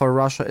 Therefore,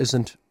 Russia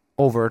isn't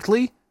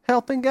overtly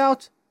helping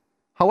out.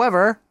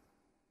 However,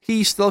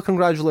 he still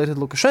congratulated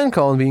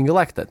Lukashenko on being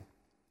elected.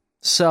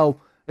 So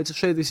it's a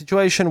shady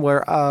situation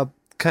where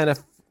kind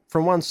of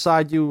from one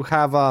side you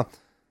have a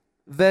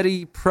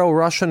very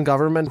pro-Russian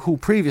government, who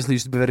previously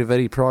used to be very,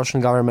 very pro-Russian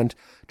government,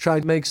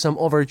 trying to make some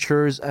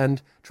overtures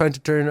and trying to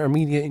turn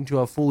Armenia into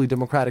a fully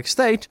democratic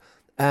state,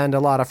 and a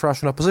lot of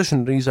Russian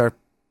oppositionaries are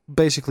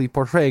basically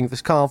portraying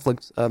this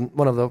conflict.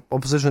 One of the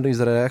oppositionaries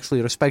that I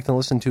actually respect and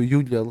listen to,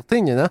 Yulia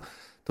Latinina,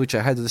 to which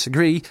I had to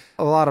disagree,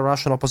 a lot of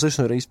Russian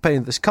oppositionaries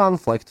paint this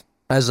conflict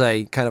as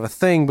a kind of a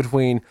thing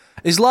between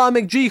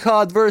Islamic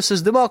Jihad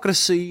versus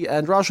democracy,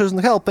 and Russia isn't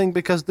helping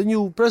because the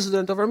new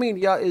president of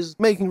Armenia is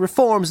making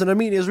reforms and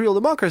Armenia is real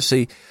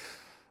democracy.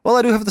 Well,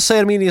 I do have to say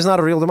Armenia is not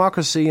a real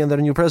democracy, and their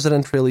new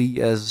president really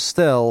is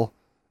still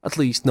at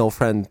least no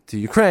friend to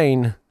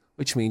Ukraine,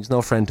 which means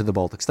no friend to the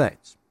Baltic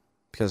states,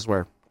 because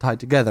we're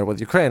tied together with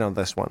Ukraine on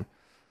this one.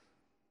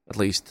 At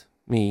least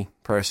me,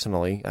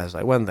 personally, as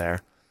I went there,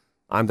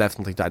 I'm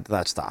definitely tied to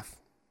that stuff.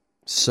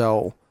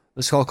 So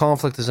this whole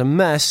conflict is a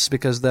mess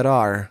because there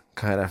are,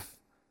 kind of,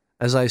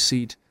 as I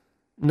see it,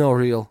 no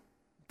real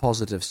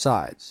positive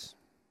sides.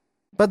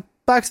 But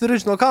back to the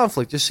original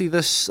conflict, you see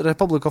this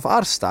Republic of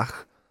Artsakh,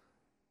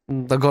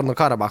 the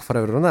Gorno-Karabakh for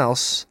everyone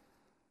else,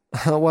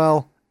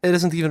 well, it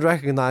isn't even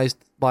recognized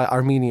by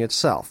Armenia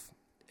itself.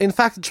 In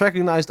fact, it's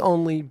recognized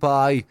only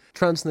by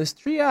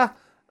Transnistria,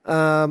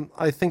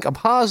 I think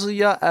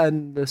Abkhazia,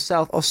 and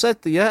South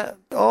Ossetia,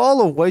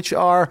 all of which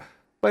are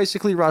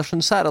basically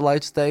Russian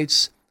satellite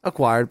states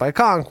acquired by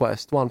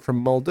conquest, one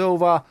from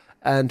Moldova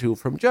and two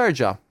from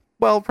Georgia.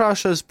 Well,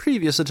 Russia's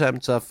previous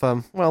attempts of,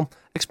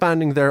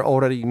 expanding their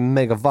already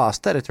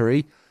mega-vast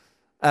territory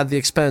at the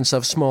expense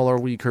of smaller,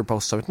 weaker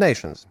post-Soviet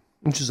nations,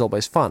 which is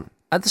always fun.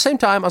 At the same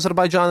time,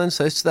 Azerbaijan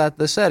insists that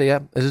this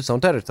area is its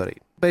own territory.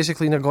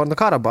 Basically,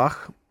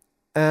 Nagorno-Karabakh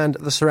and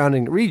the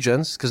surrounding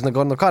regions, because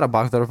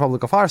Nagorno-Karabakh, the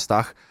Republic of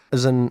Artsakh,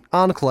 is an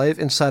enclave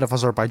inside of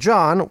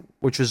Azerbaijan,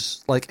 which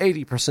is like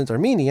 80%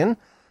 Armenian,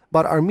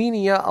 but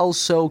Armenia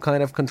also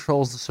kind of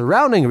controls the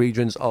surrounding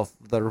regions of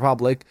the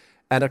Republic,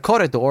 and a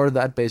corridor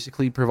that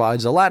basically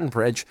provides a land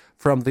bridge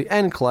from the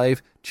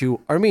enclave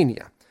to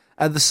Armenia.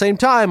 At the same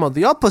time, on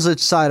the opposite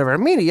side of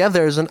Armenia,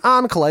 there's an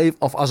enclave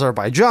of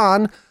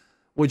Azerbaijan,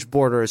 which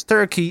borders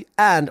Turkey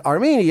and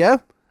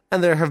Armenia,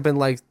 and there have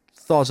been,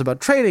 thoughts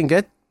about trading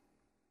it,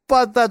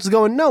 but that's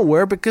going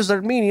nowhere because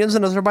Armenians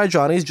and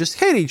Azerbaijanis just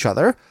hate each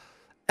other,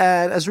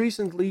 and as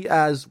recently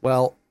as,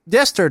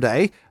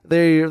 yesterday,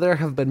 there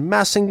have been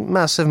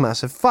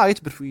massive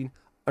fight between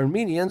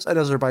Armenians and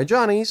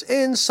Azerbaijanis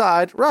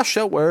inside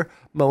Russia, where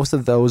most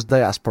of those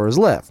diasporas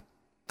live.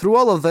 Through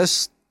all of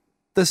this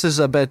is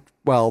a bit,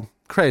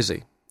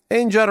 crazy.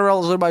 In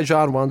general,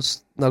 Azerbaijan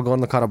wants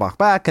Nagorno-Karabakh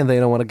back, and they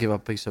don't want to give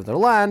up a piece of their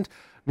land.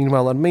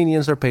 Meanwhile,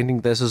 Armenians are painting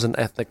this as an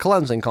ethnic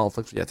cleansing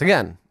conflict yet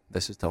again.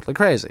 This is totally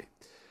crazy.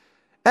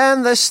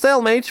 And this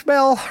stalemate,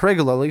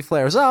 regularly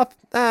flares up,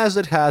 as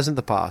it has in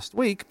the past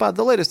week, but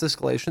the latest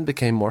escalation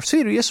became more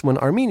serious when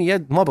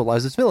Armenia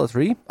mobilized its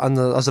military, and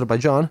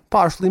Azerbaijan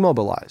partially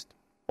mobilized.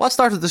 What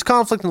started this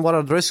conflict, and what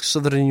are the risks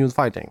of the renewed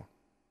fighting?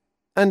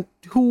 And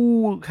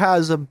who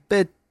has a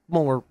bit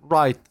more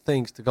right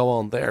things to go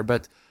on there.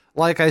 But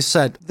like I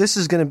said, this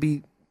is going to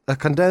be a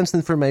condensed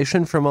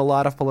information from a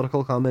lot of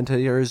political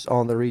commentators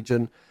on the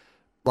region.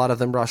 A lot of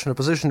them Russian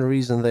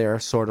oppositionaries, and they are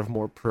sort of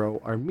more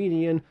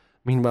pro-Armenian.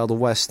 Meanwhile, the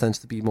West tends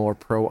to be more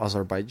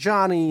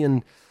pro-Azerbaijani,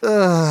 and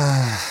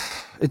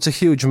it's a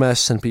huge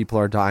mess, and people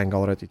are dying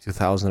already.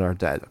 2,000 are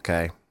dead,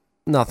 okay?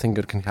 Nothing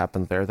good can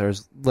happen there.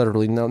 There's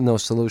literally no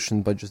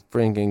solution but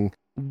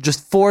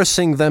just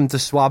forcing them to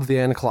swap the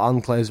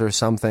enclaves or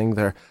something.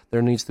 There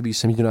needs to be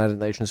some United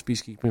Nations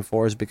peacekeeping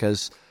force,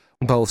 because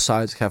both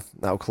sides have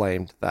now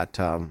claimed that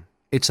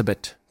it's a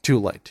bit too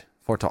late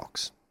for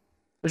talks.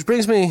 Which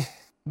brings me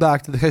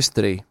back to the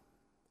history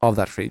of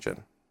that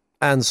region.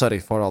 And sorry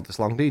for all this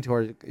long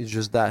detour, it's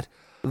just that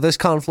this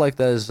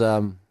conflict is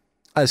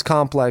as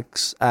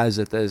complex as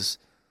it is,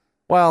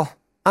 well,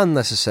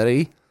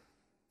 unnecessary,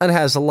 and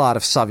has a lot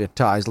of Soviet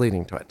ties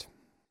leading to it.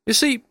 You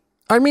see,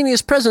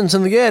 Armenia's presence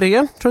in the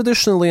area,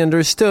 traditionally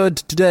understood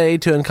today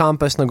to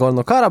encompass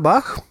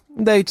Nagorno-Karabakh,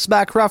 dates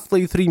back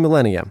roughly 3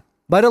 millennia.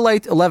 By the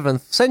late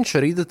 11th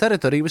century, the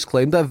territory was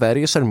claimed by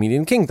various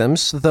Armenian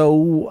kingdoms,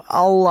 though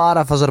a lot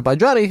of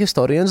Azerbaijani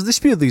historians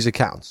dispute these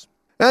accounts.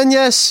 And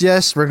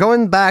yes, we're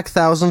going back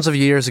thousands of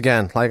years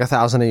again, like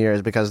 1,000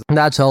 years, because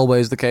that's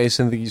always the case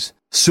in these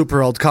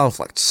super old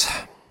conflicts.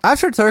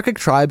 After Turkic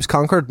tribes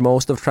conquered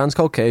most of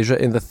Transcaucasia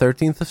in the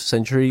 13th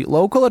century,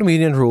 local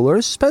Armenian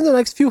rulers spent the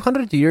next few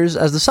hundred years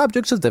as the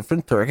subjects of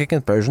different Turkic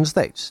and Persian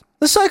states.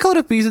 The cycle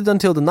repeated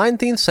until the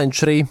 19th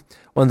century,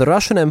 when the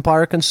Russian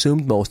Empire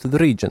consumed most of the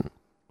region.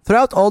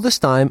 Throughout all this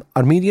time,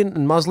 Armenian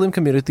and Muslim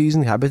communities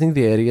inhabiting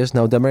the areas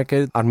now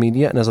demarcated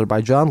Armenia and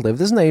Azerbaijan lived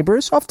as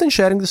neighbors, often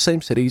sharing the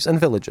same cities and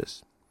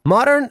villages.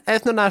 Modern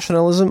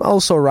ethno-nationalism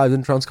also arrived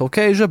in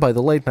Transcaucasia by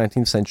the late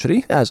 19th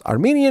century, as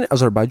Armenian,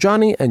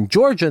 Azerbaijani, and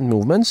Georgian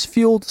movements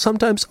fueled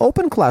sometimes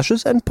open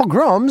clashes and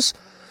pogroms,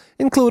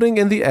 including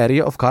in the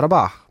area of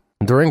Karabakh.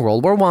 During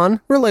World War I,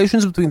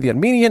 relations between the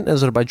Armenian and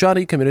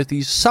Azerbaijani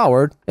communities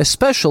soured,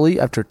 especially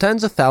after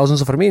tens of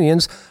thousands of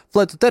Armenians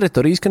fled to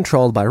territories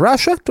controlled by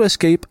Russia to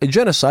escape a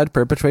genocide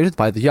perpetrated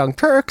by the Young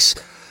Turks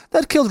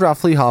that killed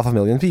roughly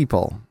 500,000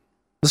 people.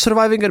 The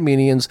surviving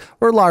Armenians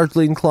were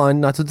largely inclined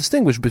not to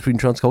distinguish between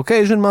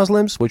Transcaucasian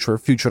Muslims, which were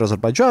future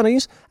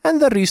Azerbaijanis,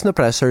 and their recent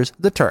oppressors,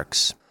 the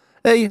Turks.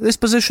 This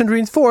position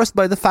reinforced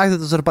by the fact that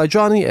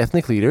Azerbaijani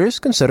ethnic leaders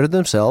considered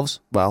themselves,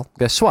 well,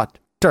 guess what?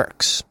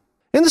 Turks.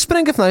 In the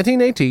spring of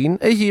 1918,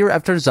 a year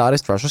after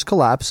Tsarist Russia's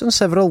collapse and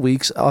several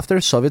weeks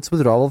after Soviets'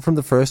 withdrawal from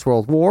the First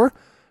World War,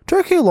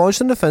 Turkey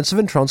launched an offensive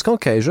in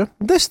Transcaucasia,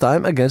 this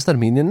time against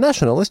Armenian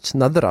nationalists,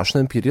 not the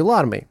Russian Imperial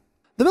Army.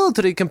 The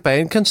military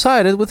campaign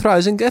coincided with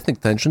rising ethnic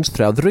tensions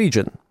throughout the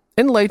region.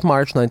 In late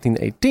March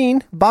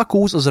 1918,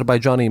 Baku's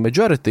Azerbaijani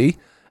majority,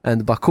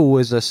 and Baku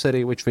is a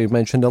city which we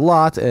mentioned a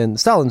lot in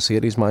Stalin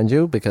series, mind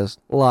you, because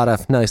a lot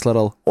of nice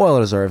little oil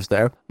reserves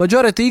there,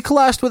 majority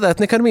clashed with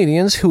ethnic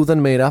Armenians who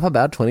then made up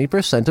about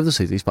 20% of the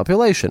city's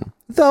population,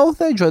 though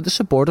they enjoyed the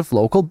support of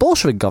local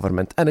Bolshevik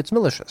government and its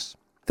militias.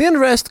 The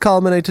unrest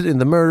culminated in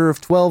the murder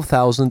of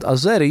 12,000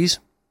 Azeris,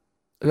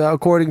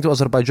 according to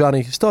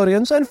Azerbaijani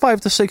historians, and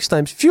 5 to 6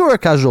 times fewer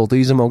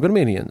casualties among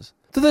Armenians.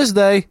 To this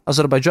day,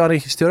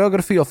 Azerbaijani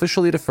historiography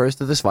officially refers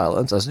to this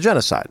violence as a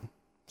genocide.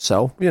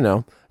 So,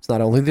 it's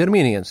not only the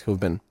Armenians who've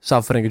been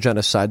suffering a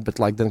genocide, but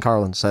like Dan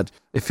Carlin said,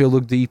 if you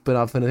look deep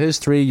enough into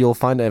history, you'll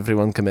find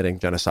everyone committing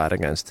genocide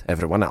against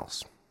everyone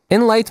else.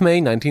 In late May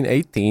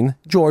 1918,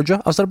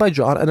 Georgia,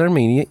 Azerbaijan, and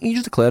Armenia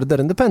each declared their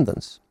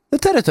independence. The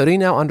territory,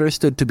 now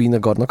understood to be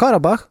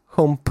Nagorno-Karabakh,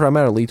 home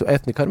primarily to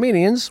ethnic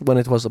Armenians when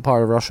it was a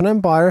part of Russian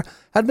Empire,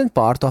 had been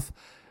part of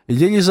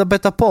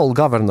Yelizabetapol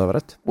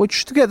Governorate,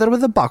 which, together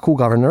with the Baku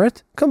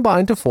Governorate,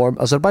 combined to form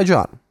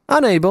Azerbaijan.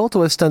 Unable to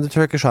withstand the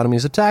Turkish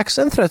army's attacks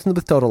and threatened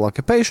with total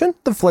occupation,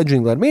 the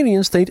fledgling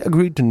Armenian state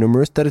agreed to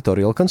numerous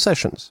territorial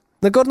concessions.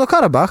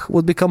 Nagorno-Karabakh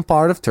would become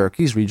part of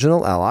Turkey's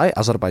regional ally,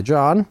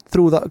 Azerbaijan,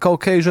 through the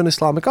Caucasian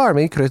Islamic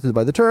Army created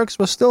by the Turks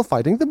was still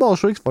fighting the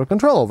Bolsheviks for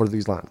control over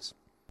these lands.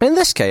 In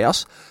this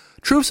chaos,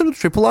 troops of the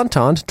Triple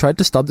Entente tried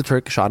to stop the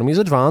Turkish army's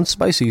advance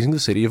by seizing the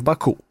city of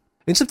Baku.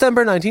 In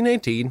September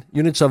 1918,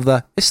 units of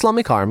the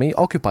Islamic Army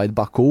occupied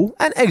Baku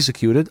and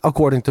executed,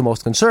 according to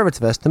most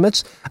conservative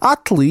estimates,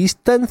 at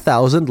least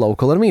 10,000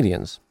 local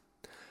Armenians.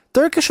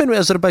 Turkish and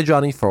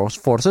Azerbaijani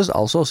forces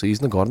also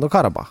seized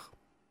Nagorno-Karabakh.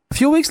 A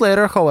few weeks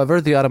later,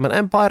 however, the Ottoman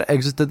Empire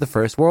exited the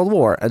First World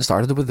War and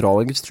started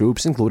withdrawing its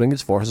troops, including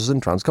its forces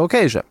in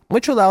Transcaucasia,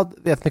 which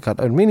allowed the ethnic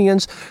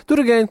Armenians to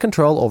regain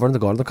control over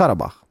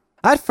Nagorno-Karabakh.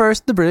 At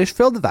first, the British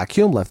filled the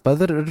vacuum left by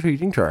the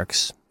retreating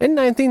Turks. In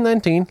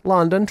 1919,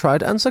 London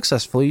tried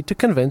unsuccessfully to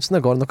convince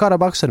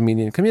Nagorno-Karabakh's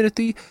Armenian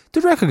community to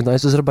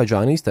recognize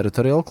Azerbaijani's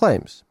territorial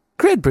claims.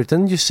 Great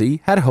Britain, you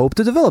see, had hoped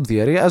to develop the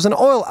area as an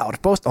oil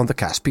outpost on the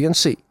Caspian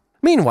Sea.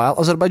 Meanwhile,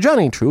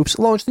 Azerbaijani troops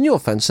launched a new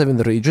offensive in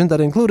the region that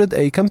included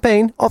a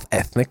campaign of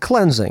ethnic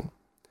cleansing.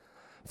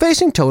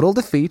 Facing total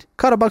defeat,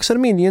 Karabakh's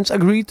Armenians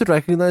agreed to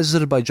recognize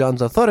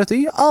Azerbaijan's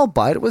authority,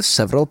 albeit with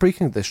several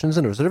preconditions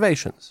and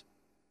reservations.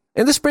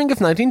 In the spring of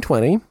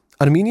 1920,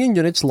 Armenian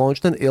units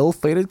launched an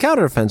ill-fated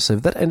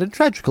counteroffensive that ended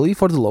tragically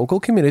for the local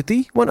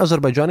community when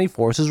Azerbaijani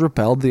forces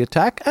repelled the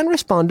attack and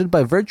responded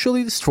by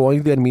virtually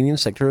destroying the Armenian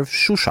sector of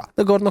Shusha,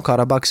 the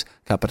Nagorno-Karabakh's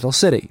capital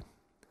city.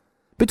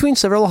 Between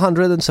several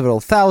hundred and several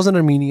thousand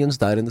Armenians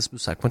died in this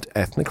subsequent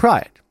ethnic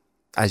riot.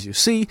 As you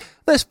see,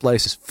 this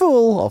place is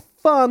full of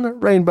fun,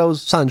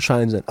 rainbows,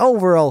 sunshines, and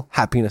overall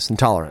happiness and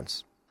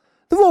tolerance.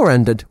 The war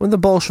ended when the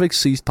Bolsheviks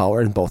seized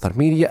power in both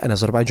Armenia and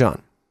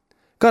Azerbaijan.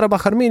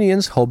 Karabakh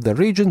Armenians hoped their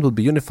region would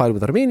be unified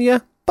with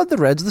Armenia, but the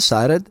Reds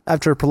decided,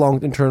 after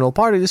prolonged internal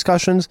party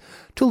discussions,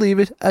 to leave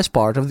it as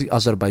part of the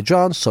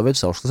Azerbaijan Soviet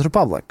Socialist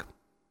Republic.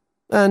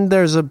 And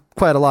there's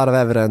quite a lot of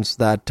evidence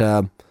that,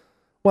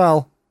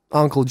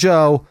 Uncle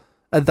Joe,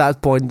 at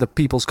that point the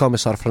People's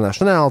Commissar for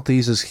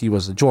Nationalities, as he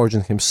was a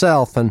Georgian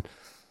himself, and,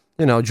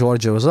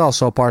 Georgia was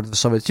also a part of the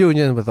Soviet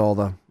Union with all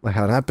the, I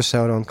had an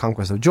episode on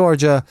Conquest of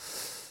Georgia.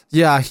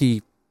 Yeah,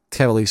 he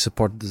heavily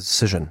supported the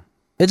decision.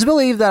 It's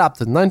believed that up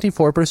to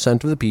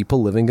 94% of the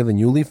people living in the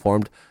newly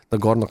formed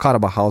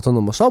Nagorno-Karabakh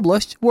Autonomous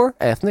Oblast were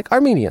ethnic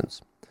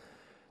Armenians.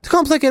 To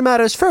complicate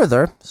matters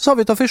further,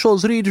 Soviet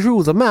officials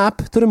redrew the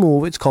map to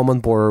remove its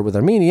common border with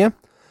Armenia,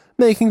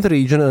 making the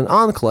region an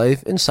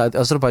enclave inside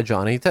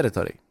Azerbaijani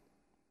territory.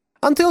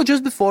 Until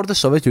just before the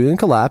Soviet Union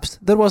collapsed,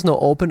 there was no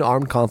open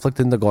armed conflict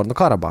in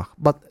Nagorno-Karabakh,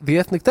 but the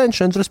ethnic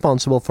tensions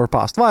responsible for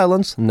past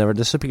violence never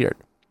disappeared.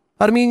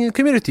 Armenian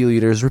community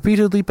leaders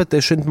repeatedly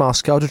petitioned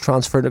Moscow to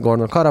transfer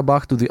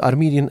Nagorno-Karabakh to the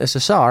Armenian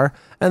SSR,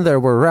 and there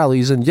were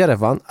rallies in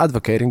Yerevan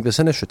advocating this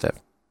initiative.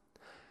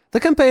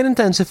 The campaign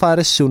intensified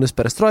as soon as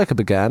Perestroika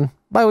began,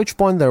 by which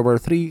point there were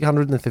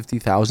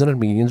 350,000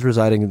 Armenians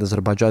residing in the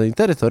Azerbaijani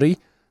territory,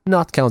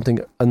 not counting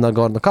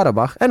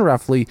Nagorno-Karabakh, and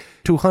roughly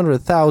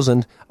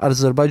 200,000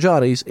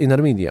 Azerbaijanis in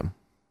Armenia.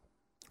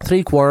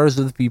 3/4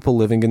 of the people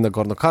living in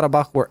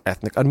Nagorno-Karabakh were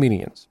ethnic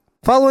Armenians.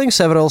 Following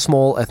several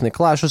small ethnic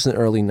clashes in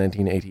early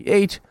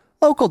 1988,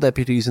 local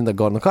deputies in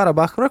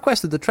Nagorno-Karabakh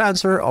requested the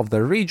transfer of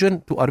their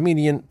region to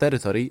Armenian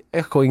territory,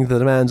 echoing the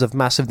demands of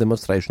massive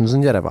demonstrations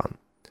in Yerevan.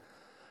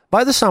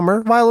 By the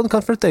summer, violent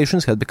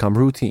confrontations had become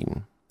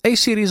routine. A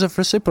series of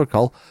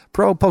reciprocal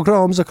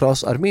pogroms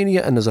across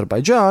Armenia and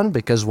Azerbaijan,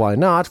 because why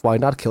not? Why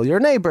not kill your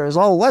neighbors?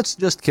 Oh, let's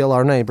just kill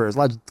our neighbors.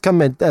 Let's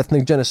commit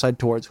ethnic genocide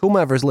towards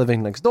whomever's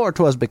living next door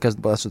to us, because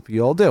that's what we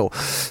all do.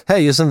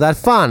 Hey, isn't that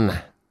fun?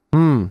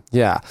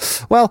 Yeah.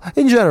 Well,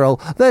 in general,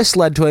 this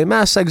led to a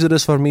mass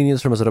exodus of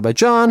Armenians from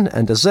Azerbaijan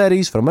and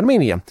Azeris from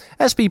Armenia,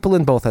 as people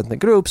in both ethnic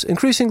groups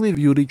increasingly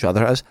viewed each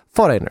other as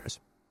foreigners.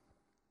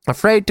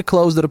 Afraid to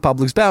close the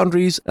republic's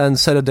boundaries and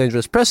set a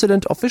dangerous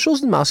precedent,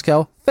 officials in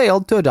Moscow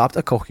failed to adopt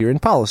a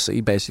coherent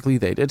policy. Basically,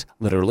 they did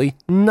literally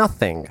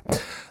nothing.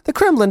 The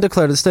Kremlin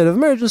declared a state of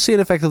emergency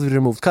and effectively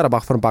removed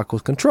Karabakh from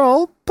Baku's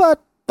control, but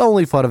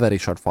only for a very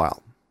short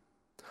while.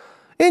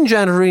 In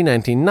January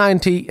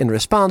 1990, in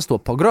response to a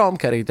pogrom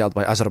carried out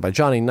by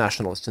Azerbaijani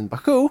nationalists in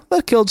Baku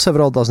that killed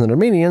several dozen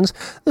Armenians,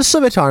 the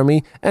Soviet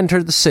army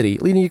entered the city,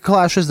 leading to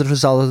clashes that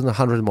resulted in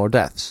 100 more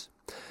deaths.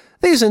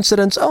 These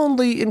incidents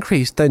only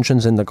increased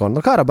tensions in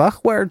Nagorno-Karabakh,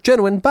 where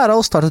genuine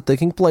battles started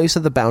taking place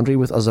at the boundary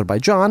with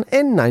Azerbaijan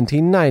in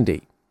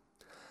 1990.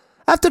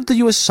 After the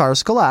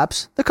USSR's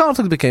collapse, the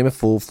conflict became a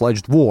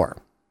full-fledged war.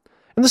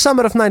 In the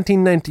summer of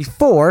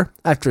 1994,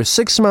 after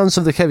 6 months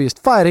of the heaviest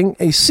fighting,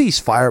 a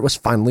ceasefire was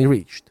finally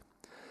reached.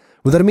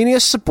 With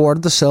Armenia's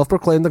support, the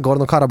self-proclaimed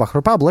Nagorno-Karabakh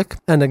Republic,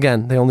 and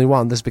again, they only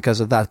won this because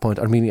at that point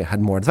Armenia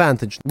had more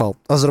advantage. Well,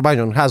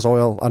 Azerbaijan has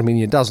oil,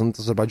 Armenia doesn't.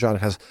 Azerbaijan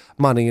has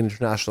money and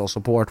international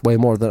support way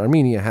more than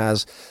Armenia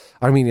has.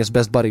 Armenia's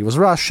best buddy was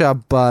Russia,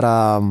 but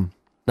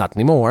not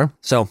anymore.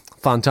 So,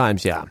 fun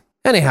times, yeah.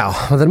 Anyhow,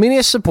 with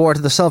Armenia's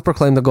support, the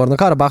self-proclaimed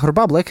Nagorno-Karabakh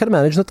Republic had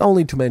managed not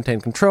only to maintain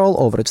control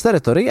over its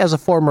territory as a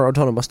former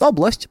autonomous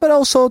oblast, but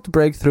also to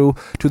break through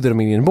to the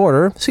Armenian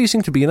border,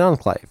 ceasing to be an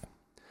enclave.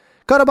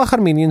 Karabakh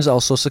Armenians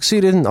also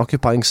succeeded in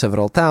occupying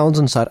several towns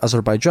inside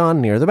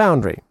Azerbaijan near the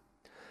boundary.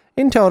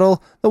 In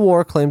total, the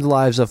war claimed the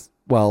lives of,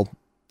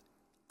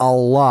 a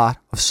lot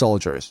of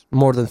soldiers,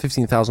 more than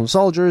 15,000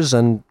 soldiers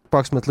and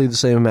approximately the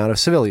same amount of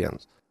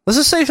civilians. The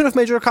cessation of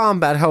major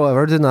combat,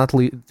 however, did not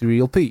lead to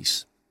real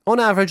peace. On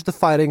average, the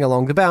fighting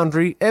along the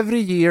boundary every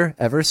year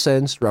ever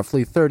since,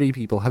 roughly 30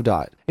 people have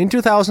died. In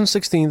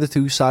 2016, the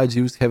two sides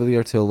used heavy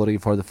artillery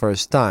for the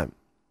first time.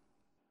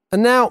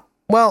 And now,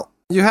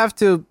 you have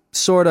to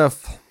sort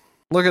of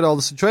look at all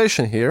the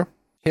situation here.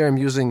 Here I'm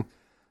using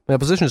my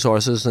opposition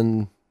sources,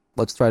 and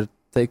let's try to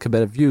take a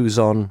bit of views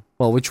on,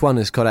 which one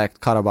is correct,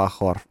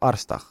 Karabakh or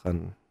Artsakh,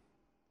 and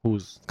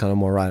who's kind of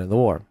more right in the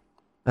war.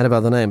 And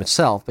about the name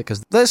itself,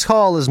 because this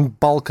whole is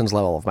Balkans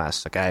level of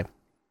mess, okay?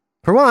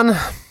 For one,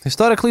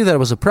 historically there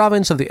was a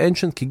province of the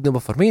ancient kingdom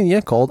of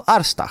Armenia called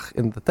Artsakh,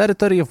 in the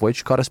territory of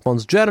which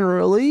corresponds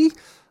generally,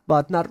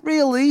 but not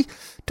really,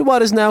 to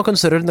what is now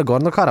considered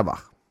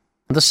Nagorno-Karabakh.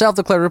 The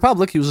self-declared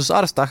republic uses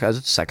Artsakh as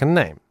its second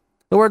name.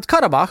 The word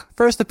Karabakh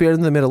first appeared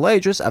in the Middle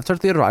Ages after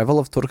the arrival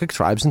of Turkic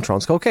tribes in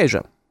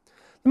Transcaucasia.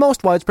 The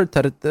most widespread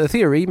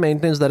theory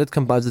maintains that it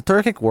combines the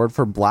Turkic word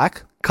for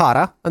black,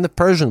 Kara, and the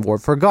Persian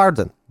word for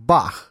garden,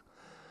 Bakh.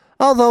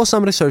 although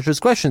some researchers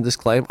question this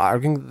claim,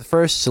 arguing that the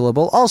first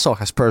syllable also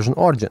has Persian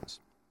origins.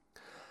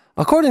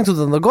 According to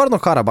the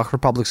Nagorno-Karabakh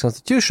Republic's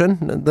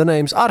constitution, the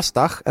names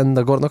Artsakh and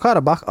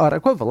Nagorno-Karabakh are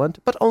equivalent,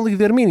 but only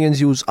the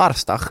Armenians use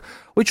Artsakh,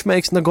 which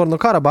makes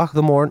Nagorno-Karabakh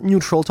the more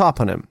neutral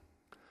toponym.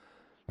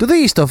 To the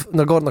east of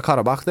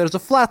Nagorno-Karabakh, there is a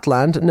flat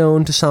land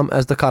known to some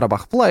as the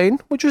Karabakh Plain,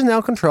 which is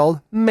now controlled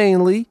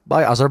mainly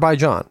by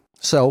Azerbaijan.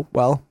 So,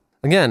 well,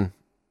 again,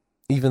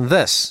 even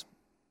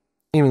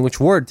which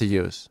word to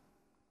use,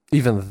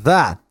 even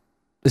that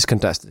is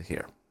contested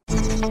here.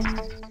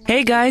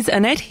 Hey guys,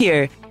 Annette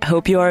here.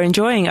 Hope you are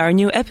enjoying our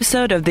new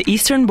episode of The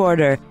Eastern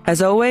Border.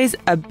 As always,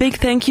 a big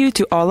thank you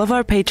to all of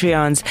our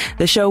Patreons.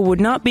 The show would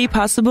not be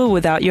possible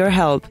without your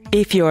help.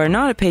 If you are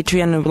not a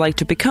Patreon and would like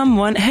to become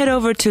one, head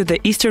over to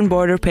the Eastern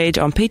Border page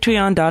on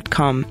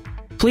patreon.com.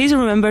 Please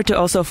remember to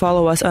also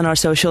follow us on our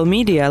social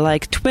media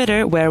like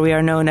Twitter, where we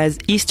are known as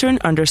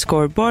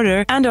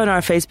Eastern_Border, and on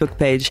our Facebook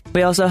page.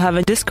 We also have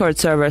a Discord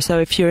server, so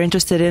if you're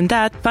interested in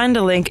that, find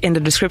a link in the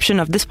description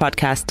of this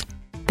podcast.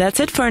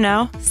 That's it for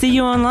now. See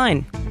you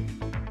online.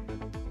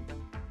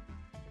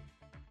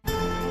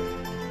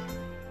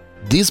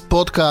 This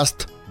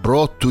podcast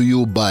brought to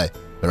you by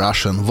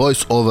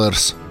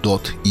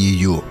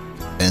RussianVoiceovers.eu.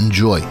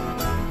 Enjoy.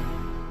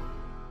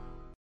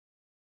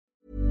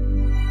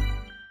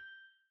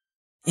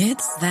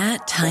 It's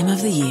that time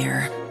of the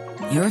year.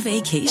 Your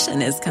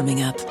vacation is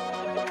coming up.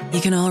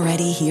 You can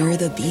already hear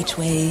the beach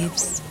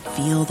waves,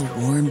 feel the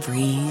warm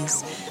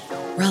breeze,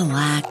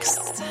 relax,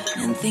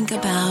 and think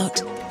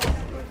about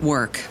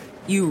work.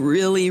 You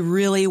really,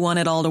 really want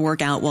it all to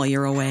work out while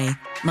you're away.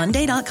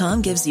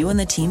 Monday.com gives you and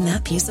the team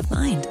that peace of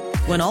mind.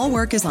 When all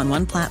work is on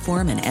one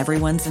platform and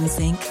everyone's in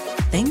sync,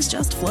 things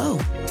just flow.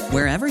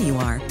 Wherever you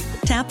are,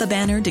 tap the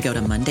banner to go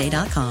to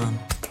Monday.com.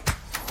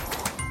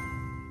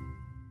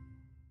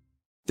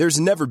 There's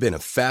never been a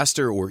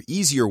faster or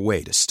easier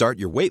way to start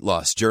your weight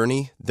loss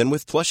journey than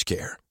with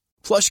PlushCare.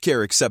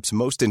 PlushCare accepts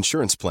most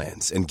insurance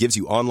plans and gives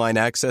you online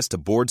access to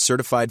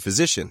board-certified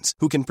physicians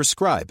who can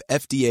prescribe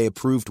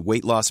FDA-approved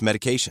weight loss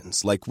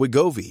medications like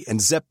Wegovy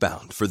and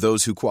Zepbound for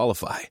those who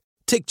qualify.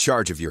 Take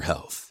charge of your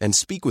health and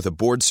speak with a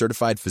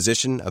board-certified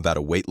physician about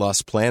a weight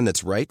loss plan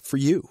that's right for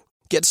you.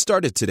 Get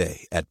started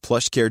today at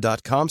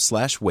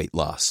plushcare.com/weight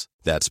loss.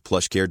 That's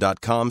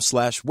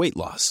plushcare.com/weight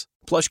loss.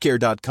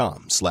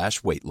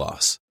 plushcare.com/weight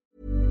loss.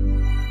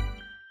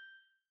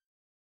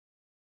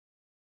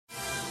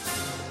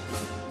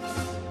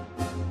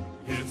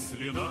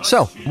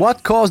 So,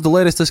 what caused the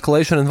latest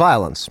escalation in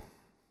violence?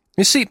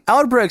 You see,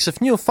 outbreaks of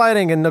new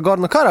fighting in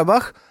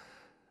Nagorno-Karabakh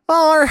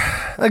are,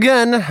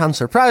 again,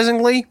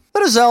 unsurprisingly,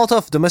 the result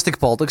of domestic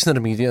politics in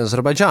Armenia and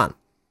Azerbaijan.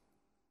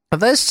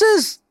 This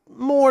is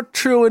more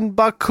true in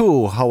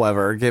Baku,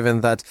 however,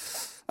 given that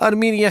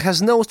Armenia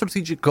has no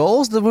strategic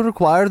goals that would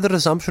require the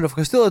resumption of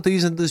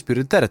hostilities in the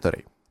disputed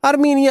territory.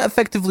 Armenia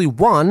effectively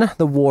won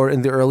the war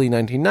in the early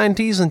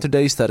 1990s, and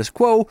today's status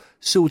quo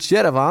suits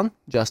Yerevan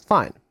just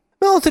fine.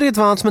 Military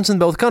advancements in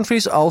both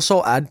countries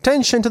also add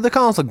tension to the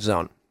conflict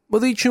zone.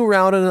 With each new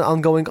round in an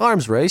ongoing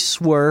arms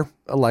race, where,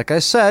 like I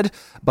said,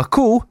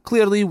 Baku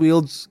clearly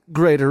wields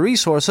greater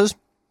resources,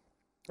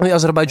 the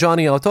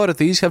Azerbaijani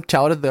authorities have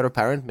touted their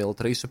apparent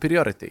military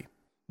superiority.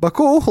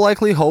 Baku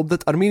likely hoped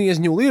that Armenia's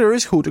new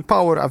leaders, who took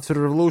power after the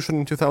revolution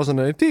in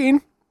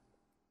 2018,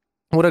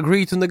 would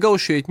agree to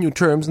negotiate new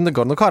terms in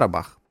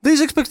Nagorno-Karabakh.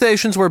 These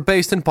expectations were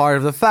based in part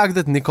of the fact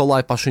that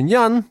Nikolai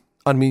Pashinyan,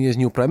 Armenia's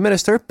new prime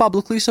minister,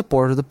 publicly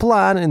supported the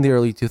plan in the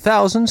early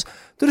 2000s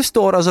to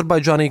restore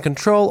Azerbaijani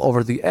control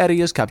over the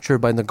areas captured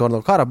by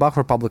Nagorno-Karabakh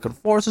Republican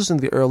forces in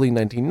the early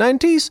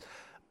 1990s,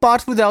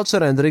 but without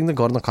surrendering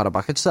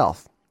Nagorno-Karabakh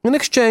itself, in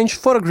exchange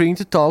for agreeing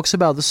to talks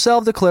about the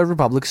self-declared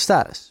republic's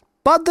status.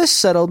 But this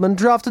settlement,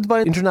 drafted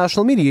by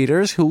international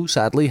mediators, who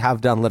sadly have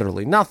done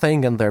literally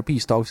nothing, and their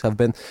peace talks have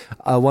been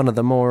one of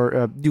the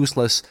more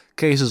useless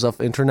cases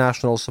of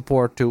international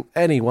support to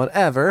anyone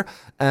ever,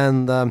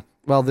 and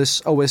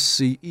this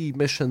OSCE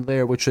mission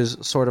there, which is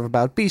sort of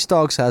about peace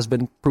talks, has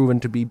been proven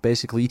to be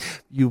basically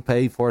you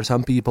pay for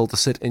some people to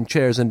sit in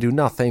chairs and do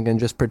nothing and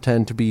just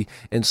pretend to be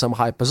in some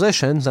high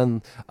positions,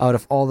 and out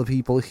of all the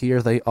people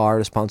here, they are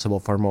responsible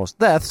for most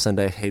deaths, and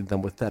I hate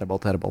them with terrible,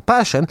 terrible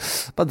passion,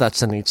 but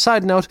that's a neat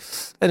side note.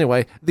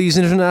 Anyway, these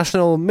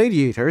international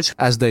mediators,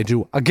 as they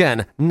do,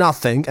 again,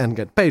 nothing and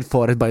get paid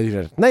for it by the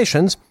United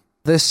Nations,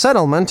 this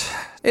settlement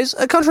is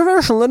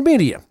controversial in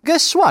media.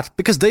 Guess what?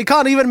 Because they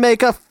can't even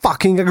make a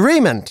fucking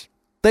agreement.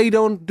 They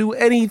don't do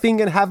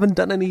anything and haven't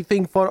done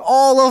anything for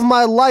all of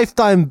my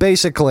lifetime,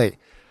 basically.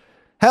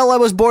 Hell, I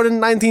was born in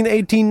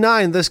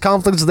 1989. This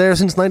conflict's there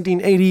since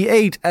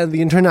 1988, and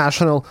the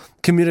international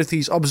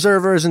community's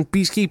observers and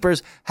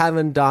peacekeepers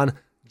haven't done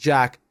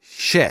jack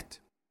shit.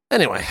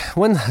 Anyway,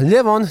 when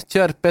Levon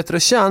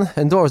Ter-Petrosyan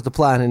endorsed the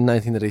plan in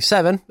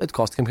 1987, it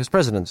cost him his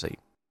presidency.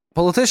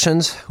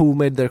 Politicians who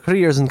made their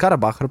careers in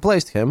Karabakh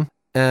replaced him,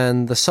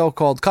 and the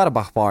so-called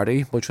Karabakh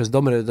Party, which has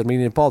dominated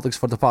Armenian politics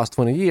for the past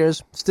 20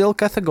 years, still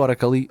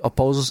categorically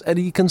opposes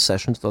any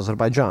concessions to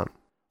Azerbaijan.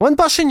 When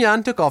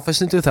Pashinyan took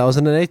office in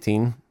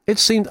 2018, It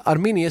seemed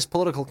Armenia's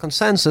political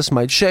consensus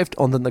might shift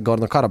on the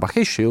Nagorno-Karabakh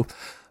issue,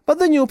 but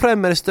the new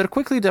prime minister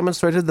quickly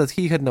demonstrated that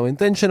he had no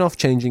intention of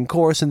changing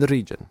course in the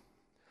region.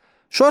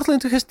 Shortly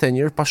into his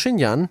tenure,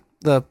 Pashinyan,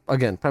 the,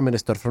 again, prime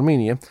minister of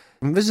Armenia,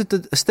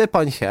 visited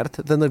Stepanakert,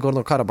 the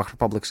Nagorno-Karabakh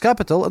Republic's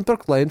capital, and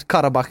proclaimed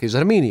Karabakh is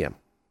Armenia,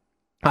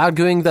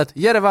 arguing that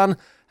Yerevan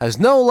has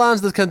no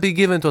lands that can be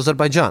given to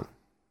Azerbaijan.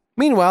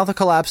 Meanwhile, the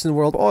collapse in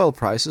world oil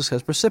prices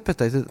has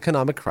precipitated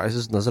economic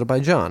crisis in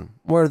Azerbaijan,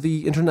 where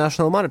the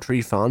International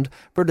Monetary Fund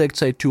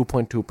predicts a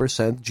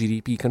 2.2%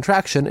 GDP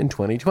contraction in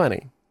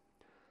 2020.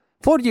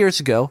 4 years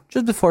ago,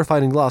 just before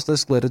fighting lost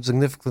escalated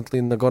significantly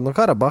in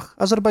Nagorno-Karabakh,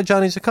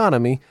 Azerbaijani's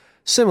economy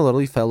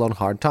similarly fell on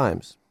hard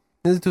times.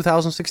 In the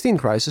 2016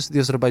 crisis, the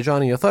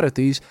Azerbaijani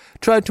authorities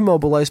tried to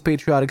mobilize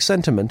patriotic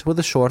sentiment with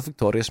a short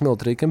victorious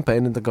military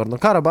campaign in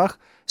Nagorno-Karabakh,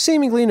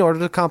 seemingly in order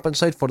to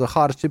compensate for the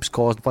hardships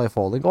caused by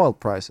falling oil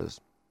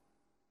prices.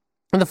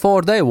 In the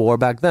 4-day war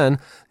back then,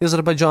 the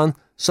Azerbaijan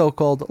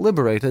so-called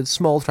liberated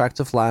small tracts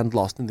of land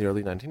lost in the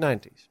early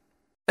 1990s.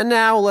 And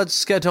now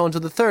let's get on to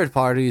the third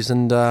parties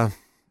and,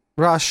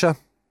 Russia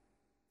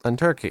and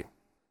Turkey.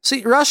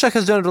 See, Russia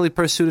has generally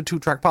pursued a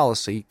two-track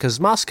policy,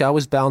 because Moscow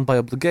is bound by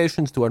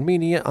obligations to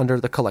Armenia under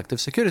the Collective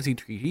Security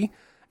Treaty,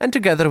 and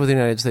together with the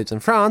United States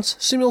and France,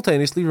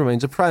 simultaneously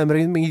remains a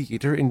primary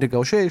mediator in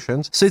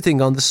negotiations, sitting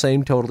on the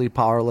same totally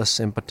powerless,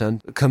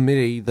 impotent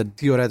committee that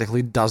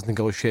theoretically does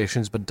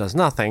negotiations but does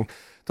nothing,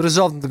 to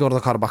resolve the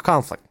Nagorno-Karabakh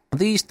conflict.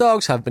 These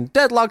talks have been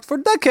deadlocked for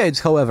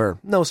decades, however,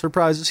 no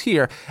surprises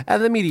here,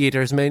 and the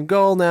mediator's main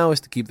goal now is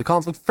to keep the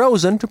conflict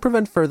frozen to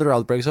prevent further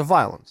outbreaks of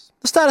violence.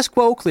 The status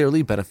quo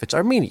clearly benefits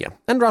Armenia,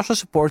 and Russia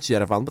supports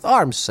Yerevan with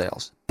arms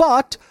sales.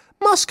 But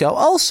Moscow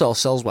also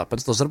sells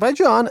weapons to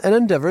Azerbaijan and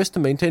endeavors to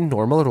maintain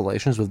normal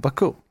relations with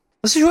Baku.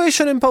 The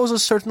situation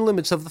imposes certain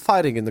limits of the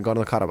fighting in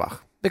Nagorno-Karabakh.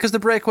 Because the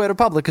breakaway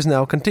republic is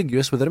now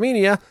contiguous with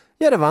Armenia,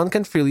 Yerevan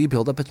can freely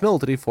build up its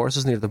military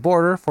forces near the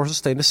border for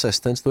sustained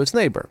assistance to its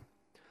neighbor.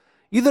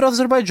 Either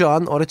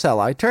Azerbaijan or its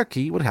ally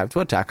Turkey would have to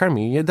attack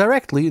Armenia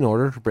directly in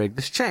order to break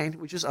this chain,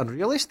 which is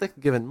unrealistic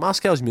given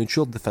Moscow's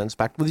mutual defense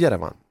pact with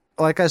Yerevan.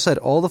 Like I said,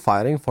 all the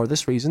fighting for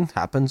this reason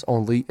happens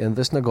only in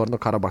this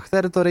Nagorno-Karabakh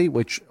territory,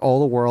 which all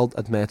the world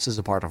admits is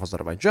a part of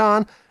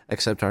Azerbaijan,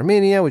 except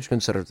Armenia, which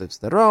considers it's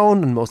their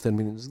own, and most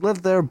Armenians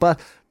live there, but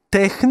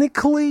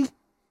technically,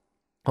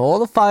 all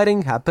the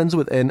fighting happens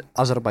within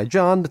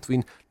Azerbaijan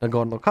between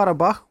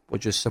Nagorno-Karabakh,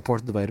 which is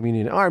supported by the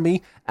Armenian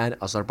army, and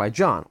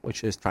Azerbaijan,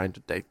 which is trying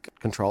to take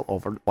control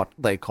over what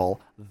they call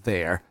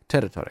their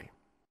territory.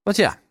 But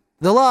yeah,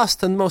 the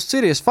last and most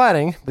serious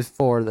fighting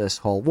before this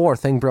whole war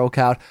thing broke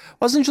out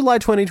was in July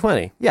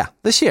 2020. Yeah,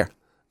 this year,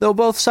 though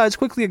both sides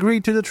quickly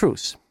agreed to the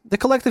truce. The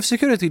Collective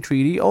Security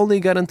Treaty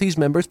only guarantees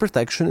members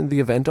protection in the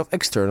event of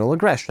external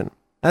aggression.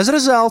 As a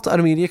result,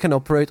 Armenia can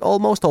operate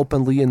almost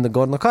openly in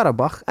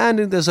Nagorno-Karabakh and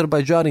in the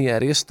Azerbaijani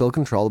area still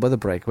controlled by the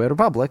breakaway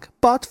republic,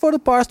 but for the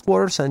past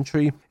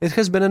quarter-century, it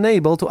has been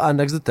unable to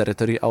annex the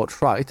territory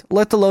outright,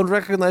 let alone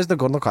recognize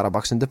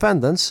Nagorno-Karabakh's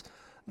independence,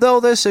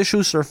 though this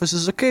issue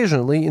surfaces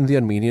occasionally in the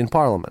Armenian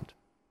parliament.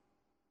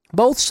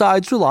 Both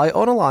sides rely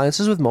on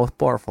alliances with most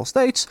powerful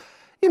states,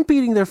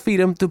 impeding their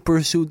freedom to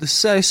pursue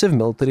decisive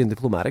military and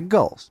diplomatic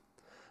goals.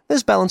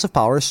 This balance of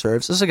power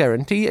serves as a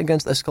guarantee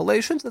against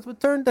escalations that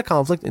would turn the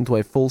conflict into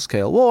a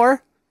full-scale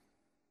war,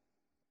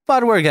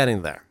 but we're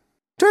getting there.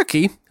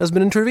 Turkey has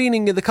been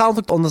intervening in the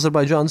conflict on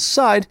Azerbaijan's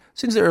side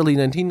since the early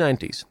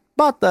 1990s,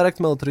 but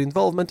direct military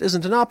involvement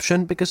isn't an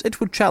option because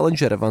it would challenge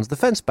Yerevan's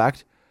defense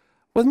pact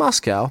with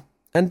Moscow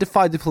and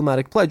defy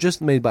diplomatic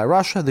pledges made by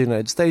Russia, the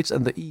United States,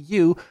 and the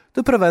EU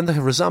to prevent the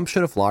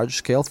resumption of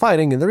large-scale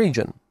fighting in the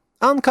region.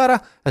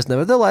 Ankara has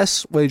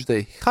nevertheless waged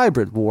a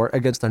hybrid war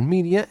against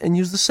Armenia and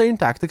used the same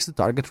tactics to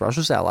target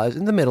Russia's allies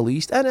in the Middle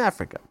East and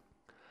Africa.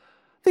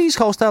 These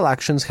hostile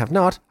actions have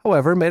not,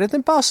 however, made it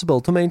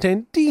impossible to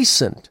maintain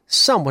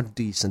somewhat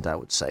decent, I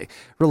would say,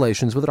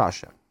 relations with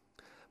Russia.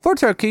 For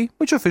Turkey,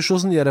 which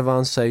officials in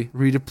Yerevan say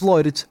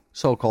redeployed its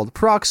so-called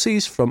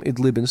proxies from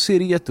Idlib in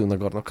Syria to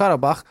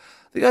Nagorno-Karabakh,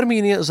 the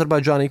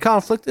Armenia-Azerbaijani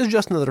conflict is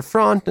just another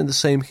front in the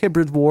same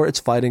hybrid war it's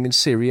fighting in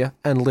Syria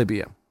and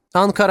Libya.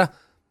 Ankara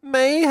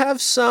may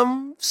have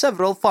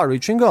several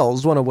far-reaching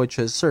goals, one of which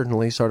is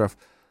certainly sort of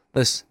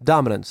this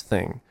dominance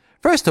thing.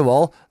 First of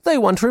all, they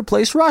want to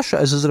replace Russia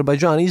as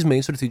Azerbaijani's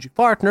main strategic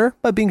partner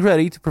by being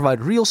ready to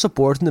provide real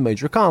support in the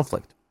major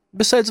conflict.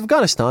 Besides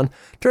Afghanistan,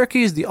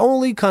 Turkey is the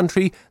only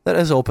country that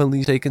has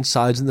openly taken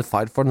sides in the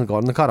fight for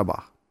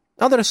Nagorno-Karabakh.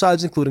 Other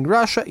sides, including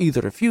Russia,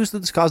 either refuse to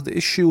discuss the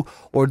issue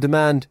or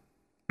demand,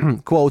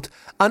 quote,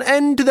 an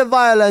end to the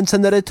violence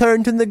and a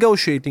return to the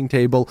negotiating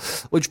table,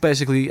 which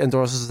basically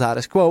endorses the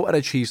status quo and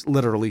achieves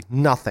literally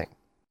nothing.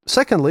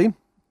 Secondly,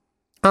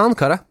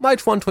 Ankara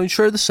might want to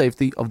ensure the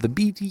safety of the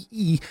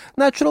BTE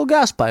natural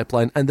gas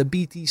pipeline and the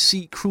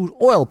BTC crude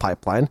oil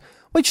pipeline,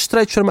 which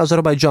stretch from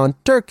Azerbaijan to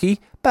Turkey,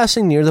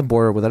 passing near the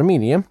border with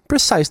Armenia,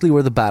 precisely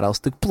where the battles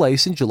took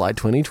place in July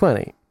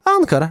 2020.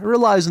 Ankara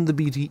relies on the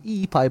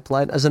BTE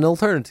pipeline as an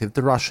alternative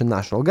to Russian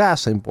natural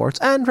gas imports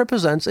and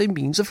represents a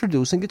means of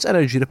reducing its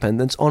energy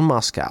dependence on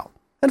Moscow.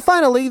 And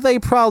finally, they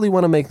probably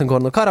want to make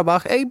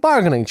Nagorno-Karabakh a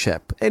bargaining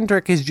chip in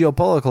Turkey's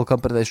geopolitical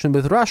competition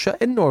with Russia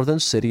in northern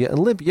Syria and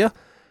Libya,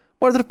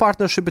 where the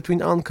partnership between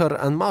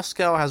Ankara and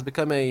Moscow has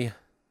become a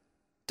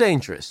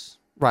dangerous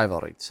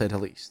rivalry, to say the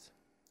least,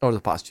 over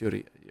the past few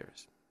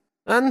years.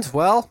 And,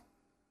 well,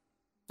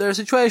 there's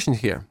a situation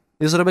here.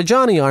 The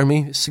Azerbaijani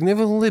army is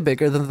significantly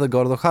bigger than the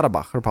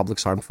Nagorno-Karabakh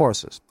Republic's armed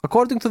forces.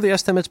 According to the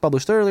estimates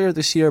published earlier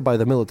this year by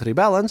the Military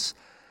Balance,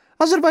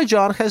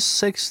 Azerbaijan has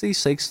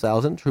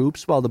 66,000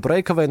 troops, while the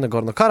breakaway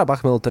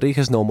Nagorno-Karabakh military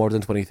has no more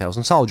than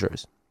 20,000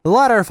 soldiers. The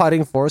latter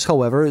fighting force,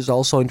 however, is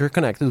also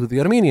interconnected with the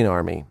Armenian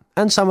army,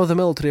 and some of the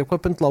military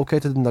equipment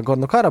located in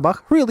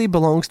Nagorno-Karabakh really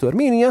belongs to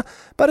Armenia,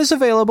 but is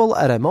available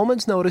at a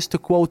moment's notice to,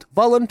 quote,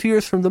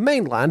 volunteers from the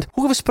mainland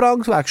who have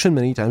sprung to action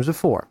many times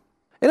before.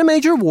 In a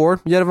major war,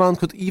 Yerevan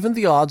could even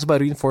the odds by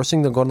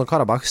reinforcing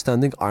Nagorno-Karabakh's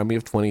standing army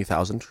of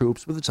 20,000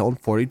 troops with its own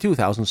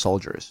 42,000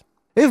 soldiers.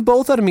 If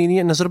both Armenia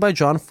and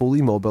Azerbaijan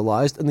fully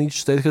mobilized, and each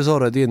state has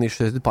already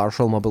initiated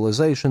partial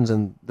mobilizations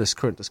in this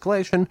current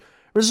escalation,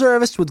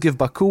 reservists would give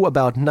Baku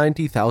about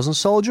 90,000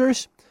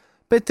 soldiers,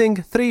 pitting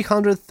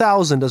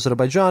 300,000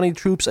 Azerbaijani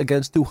troops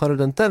against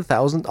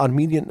 210,000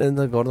 Armenian and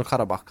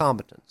Nagorno-Karabakh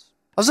combatants.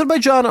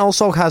 Azerbaijan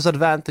also has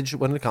advantage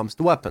when it comes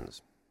to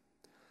weapons.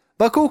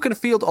 Baku can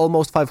field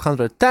almost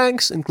 500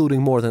 tanks,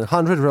 including more than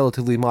 100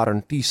 relatively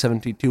modern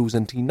T-72s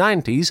and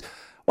T-90s,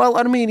 while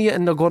Armenia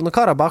and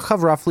Nagorno-Karabakh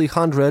have roughly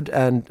 100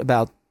 and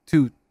about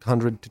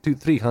 200 to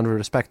 300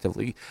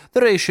 respectively.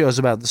 The ratio is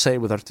about the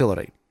same with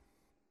artillery.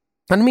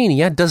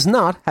 Armenia does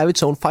not have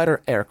its own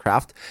fighter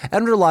aircraft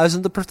and relies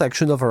on the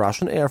protection of a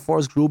Russian Air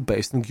Force group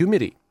based in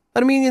Gyumri.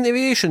 Armenian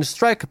aviation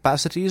strike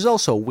capacity is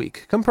also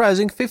weak,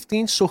 comprising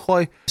 15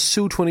 Sukhoi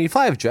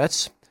Su-25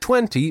 jets,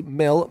 20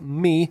 MiL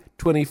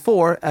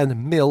Mi-24 and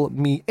MiL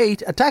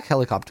Mi-8 attack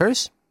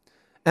helicopters,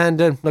 and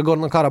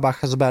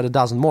Nagorno-Karabakh has about a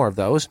dozen more of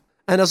those,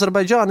 and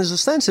Azerbaijan is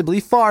ostensibly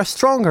far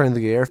stronger in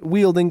the air,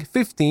 wielding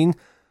 15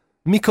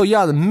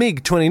 Mikoyan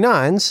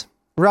MiG-29s,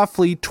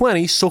 roughly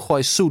 20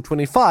 Sukhoi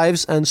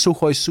Su-25s and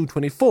Sukhoi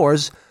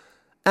Su-24s,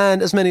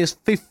 and as many as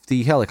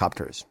 50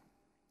 helicopters.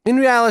 In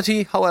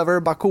reality, however,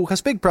 Baku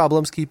has big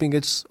problems keeping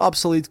its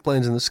obsolete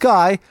planes in the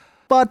sky,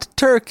 but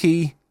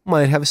Turkey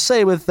might have a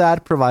say with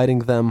that, providing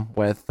them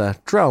with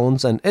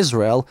drones, and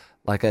Israel,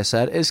 like I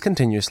said, is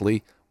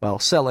continuously,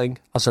 selling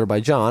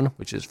Azerbaijan,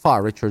 which is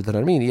far richer than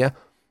Armenia,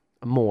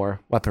 more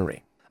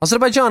weaponry.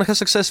 Azerbaijan has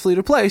successfully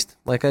replaced,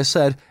 like I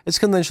said, its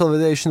conventional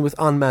aviation with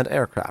unmanned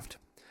aircraft.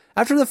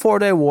 After the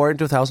 4-day war in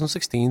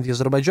 2016, the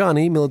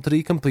Azerbaijani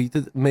military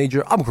completed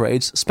major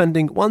upgrades,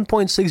 spending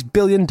 $1.6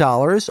 billion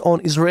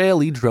on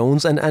Israeli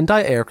drones and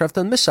anti-aircraft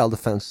and missile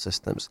defense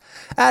systems,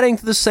 adding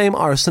to the same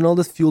arsenal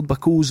that fueled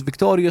Baku's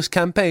victorious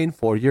campaign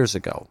 4 years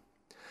ago.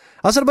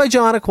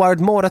 Azerbaijan acquired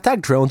more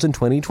attack drones in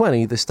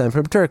 2020, this time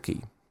from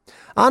Turkey.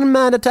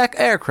 Unmanned attack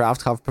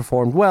aircraft have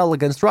performed well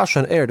against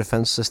Russian air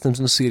defense systems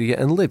in Syria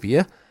and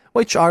Libya,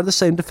 which are the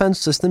same defense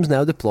systems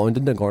now deployed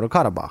in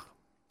Nagorno-Karabakh.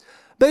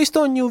 Based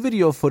on new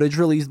video footage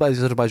released by the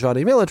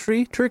Azerbaijani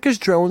military, Turkish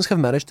drones have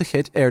managed to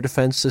hit air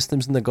defense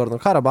systems in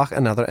Nagorno-Karabakh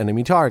and other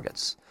enemy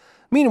targets.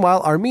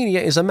 Meanwhile,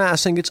 Armenia is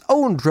amassing its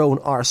own drone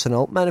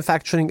arsenal,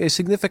 manufacturing a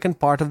significant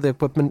part of the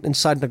equipment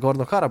inside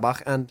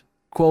Nagorno-Karabakh and,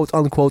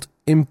 quote-unquote,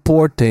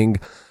 importing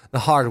the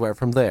hardware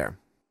from there.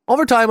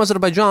 Over time,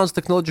 Azerbaijan's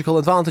technological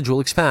advantage will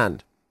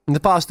expand. In the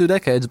past 2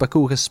 decades,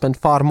 Baku has spent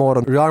far more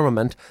on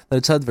rearmament than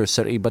its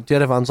adversary, but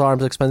Yerevan's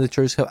arms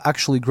expenditures have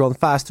actually grown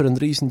faster in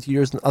recent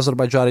years than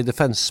Azerbaijani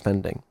defense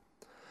spending.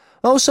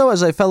 Also,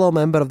 as a fellow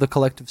member of the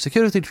Collective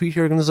Security Treaty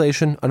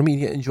Organization,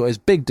 Armenia enjoys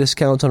big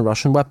discounts on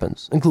Russian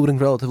weapons, including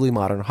relatively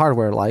modern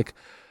hardware like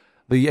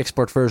the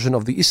export version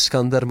of the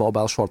Iskander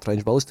mobile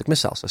short-range ballistic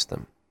missile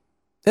system.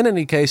 In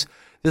any case,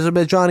 the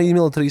Azerbaijani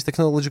military's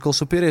technological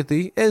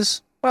superiority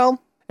is,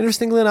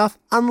 interestingly enough,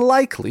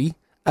 unlikely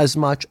as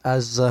much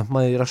as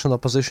my Russian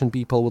opposition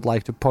people would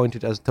like to point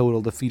it as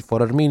total defeat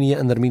for Armenia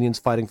and Armenians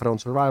fighting for their own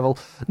survival.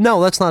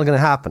 No, that's not going to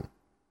happen.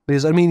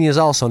 Because Armenia is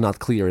also not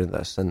clear in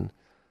this, and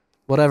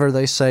whatever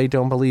they say,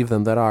 don't believe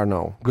them. There are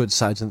no good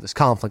sides in this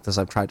conflict, as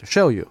I've tried to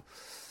show you.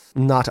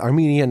 Not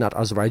Armenia, not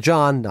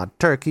Azerbaijan, not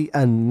Turkey,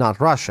 and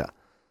not Russia.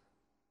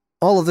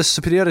 All of this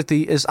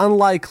superiority is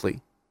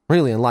unlikely,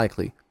 really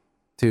unlikely,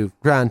 to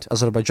grant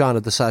Azerbaijan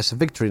a decisive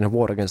victory in a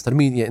war against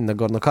Armenia in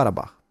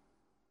Nagorno-Karabakh.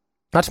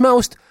 At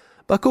most,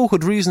 Baku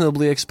could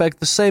reasonably expect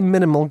the same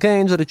minimal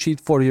gains it achieved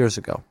 4 years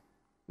ago.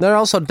 There are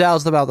also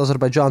doubts about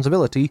Azerbaijan's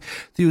ability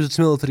to use its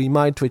military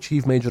might to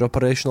achieve major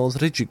operational and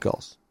strategic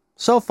goals.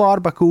 So far,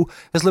 Baku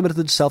has limited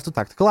itself to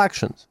tactical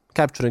actions,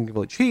 capturing a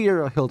village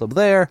here, a hilltop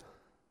there,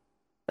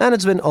 and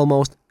it's been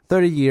almost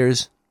 30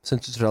 years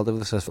since its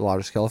relatively successful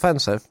large-scale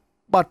offensive,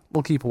 but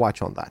we'll keep a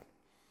watch on that.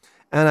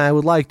 And I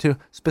would like to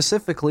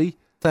specifically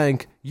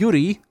thank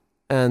Yuri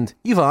and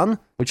Ivan,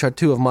 which are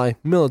 2 of my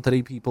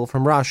military people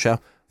from Russia,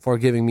 for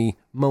giving me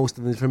most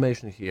of the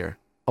information here.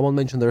 I won't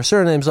mention their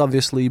surnames,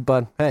 obviously,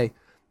 but hey,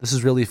 this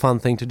is really a fun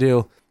thing to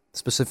do,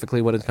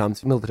 specifically when it comes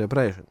to military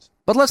operations.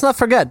 But let's not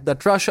forget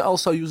that Russia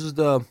also uses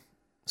the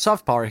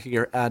soft power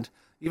here, and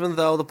Even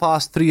though the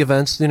past three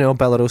events,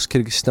 Belarus,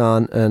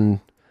 Kyrgyzstan, and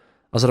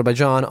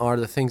Azerbaijan are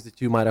the things that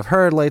you might have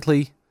heard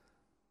lately,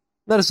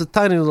 there's a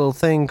tiny little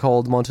thing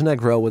called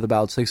Montenegro with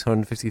about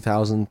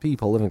 650,000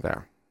 people living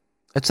there.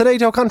 It's a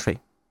NATO country.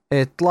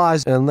 It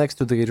lies next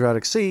to the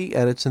Adriatic Sea,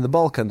 and it's in the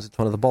Balkans. It's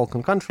one of the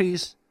Balkan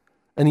countries.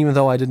 And even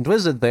though I didn't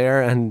visit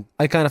there, and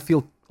I kind of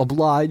feel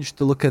obliged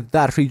to look at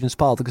that region's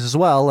politics as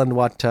well, and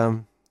what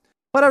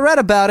I read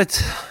about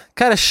it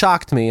kind of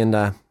shocked me, and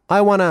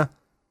I want to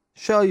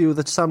show you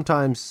that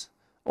sometimes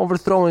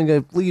overthrowing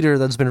a leader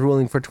that's been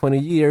ruling for 20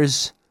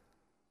 years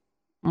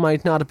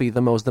might not be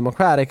the most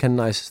democratic and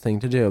nicest thing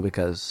to do,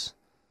 because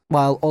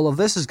while all of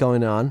this is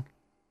going on,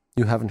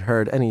 you haven't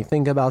heard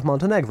anything about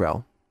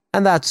Montenegro.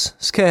 And that's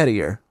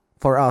scarier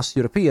for us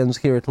Europeans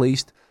here at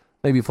least,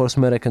 maybe for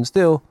some Americans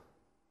too,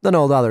 than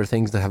all the other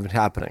things that have been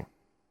happening.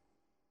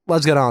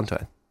 Let's get on to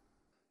it.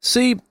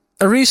 See,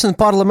 a recent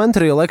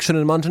parliamentary election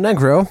in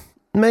Montenegro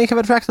may have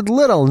attracted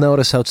little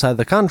notice outside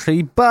the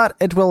country, but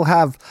it will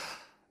have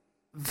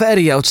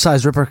very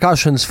outsized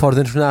repercussions for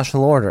the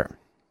international order.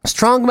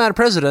 Strongman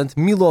President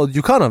Milo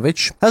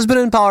Djukanovic has been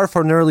in power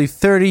for nearly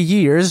 30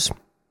 years,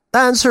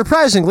 and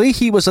surprisingly,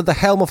 he was at the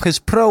helm of his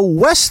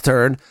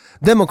pro-Western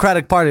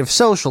Democratic Party of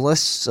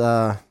Socialists.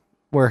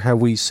 Where have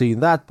we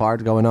seen that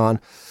part going on?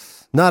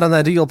 Not an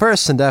ideal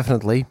person,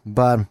 definitely,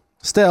 but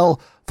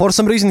still, for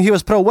some reason he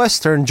was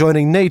pro-Western,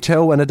 joining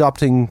NATO and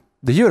adopting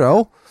the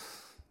euro.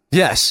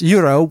 Yes,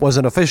 euro was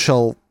an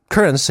official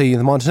currency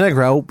in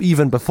Montenegro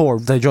even before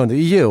they joined the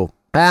EU.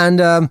 And,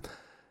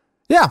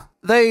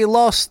 they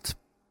lost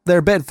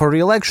their bid for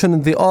re-election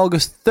in the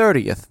August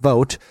 30th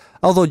vote,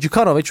 although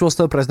Djukanovic was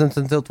still president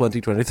until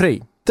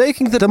 2023.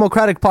 Taking the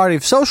Democratic Party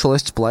of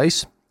Socialists'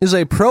 place is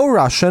a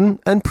pro-Russian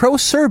and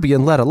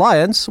pro-Serbian-led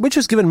alliance, which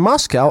has given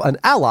Moscow an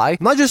ally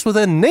not just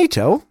within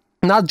NATO,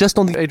 not just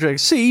on the Adriatic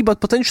Sea, but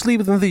potentially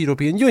within the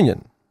European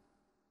Union.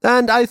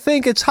 And I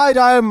think it's high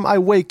time I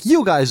wake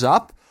you guys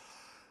up,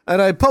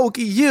 and I poke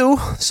EU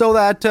so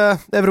that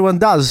everyone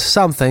does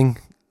something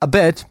a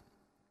bit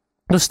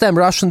to stem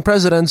Russian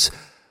President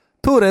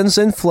Putin's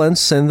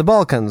influence in the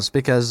Balkans,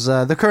 because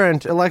the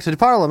current elected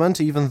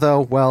parliament, even though,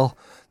 well,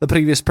 the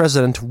previous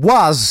president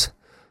was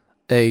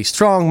a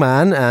strong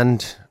man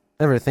and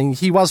everything,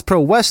 he was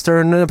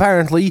pro-Western, and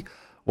apparently,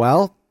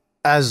 well,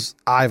 as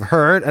I've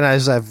heard, and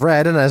as I've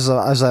read, and as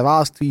I've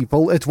asked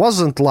people, it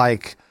wasn't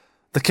like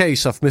the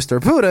case of Mr.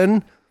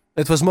 Putin,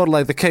 it was more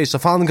like the case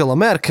of Angela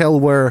Merkel,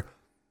 where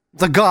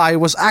the guy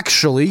was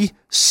actually,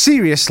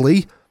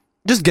 seriously,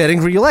 just getting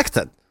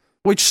re-elected.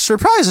 Which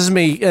surprises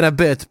me in a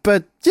bit,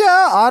 but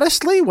yeah,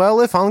 honestly,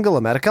 well, if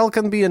Angela Merkel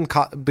can be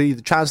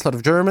the Chancellor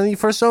of Germany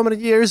for so many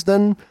years,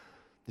 then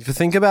if you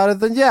think about it,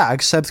 then yeah,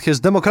 except his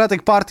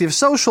Democratic Party of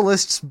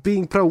Socialists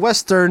being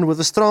pro-Western with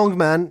a strong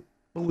man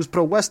who's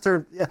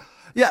pro-Western,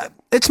 yeah,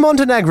 it's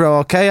Montenegro,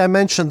 okay? I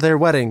mentioned their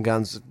wedding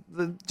guns.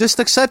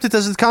 Just accept it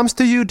as it comes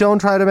to you, don't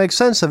try to make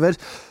sense of it,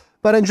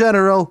 but in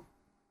general,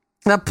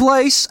 a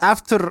place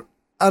after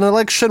an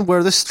election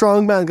where this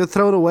strong man got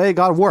thrown away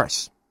got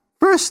worse.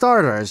 For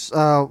starters,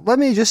 let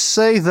me just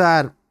say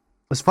that,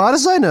 as far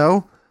as I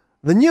know,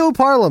 the new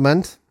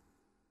parliament,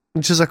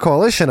 which is a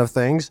coalition of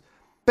things,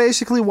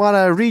 basically want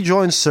to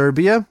rejoin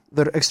Serbia.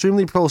 They're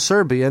extremely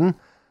pro-Serbian.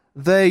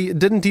 They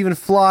didn't even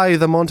fly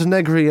the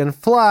Montenegrin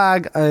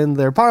flag in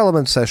their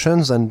parliament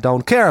sessions and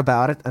don't care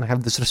about it and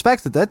have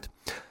disrespected it.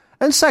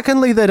 And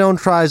secondly, they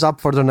don't rise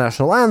up for their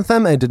national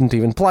anthem and didn't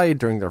even play it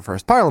during their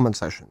first parliament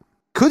session.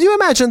 Could you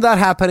imagine that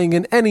happening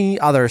in any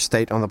other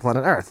state on the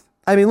planet Earth?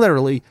 I mean,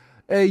 literally,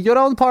 your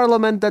own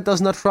parliament that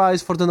does not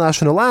rise for the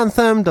national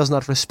anthem, does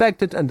not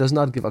respect it, and does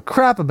not give a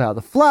crap about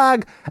the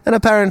flag, and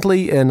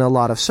apparently in a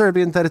lot of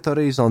Serbian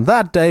territories on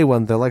that day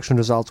when the election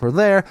results were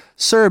there,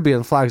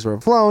 Serbian flags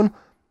were flown,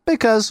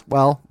 because,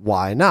 well,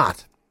 why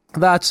not?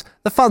 That's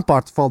the fun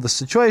part of all this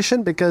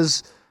situation,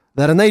 because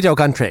they're a NATO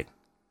country.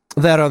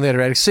 They're on the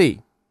Adriatic Sea.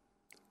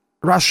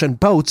 Russian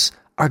boats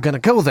are gonna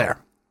go there.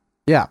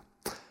 Yeah.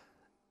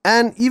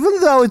 And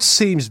even though it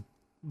seems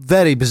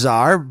very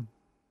bizarre,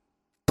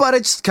 but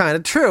it's kind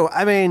of true.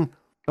 I mean,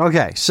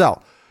 okay,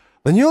 so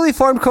the newly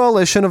formed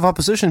coalition of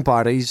opposition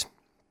parties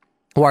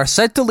who are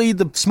set to lead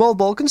the small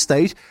Balkan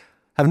state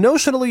have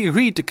notionally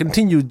agreed to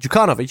continue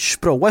Djukanovic's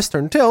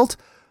pro-Western tilt,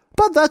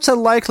 but that's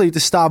unlikely to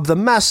stop the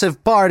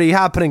massive party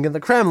happening in the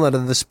Kremlin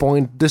at this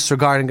point,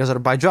 disregarding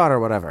Azerbaijan or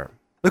whatever.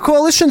 The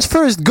coalition's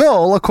first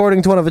goal,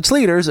 according to one of its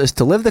leaders, is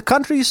to lift the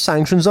country's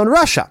sanctions on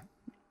Russia.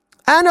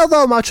 And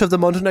although much of the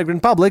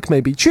Montenegrin public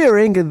may be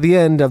cheering at the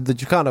end of the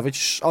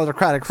Djukanovic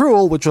autocratic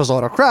rule, which was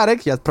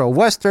autocratic, yet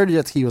pro-Western,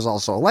 yet he was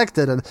also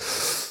elected, and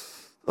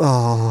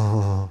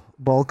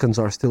Balkans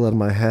are still in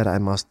my head. I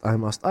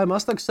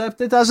must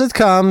accept it as it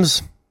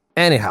comes.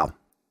 Anyhow,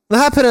 the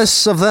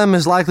happiness of them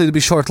is likely to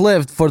be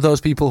short-lived for those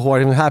people who are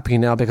even happy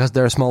now because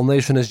their small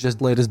nation is just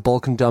the latest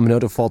Balkan domino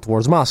to fall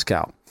towards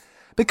Moscow.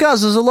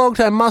 Because as a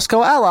long-time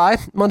Moscow ally,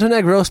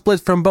 Montenegro split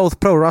from both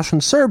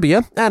pro-Russian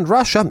Serbia and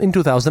Russia in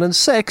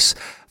 2006,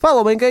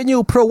 following a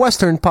new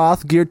pro-Western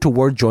path geared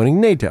toward joining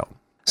NATO.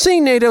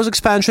 Seeing NATO's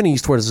expansion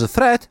eastward as a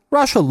threat,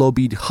 Russia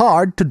lobbied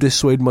hard to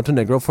dissuade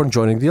Montenegro from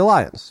joining the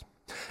alliance.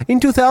 In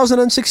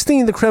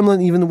 2016, the Kremlin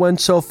even went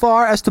so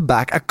far as to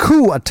back a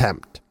coup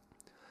attempt.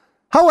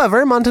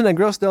 However,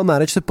 Montenegro still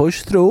managed to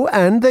push through,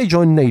 and they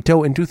joined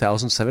NATO in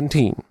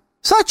 2017.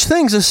 Such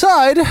things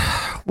aside,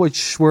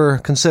 which were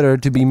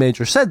considered to be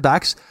major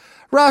setbacks,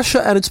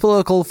 Russia and its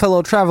political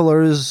fellow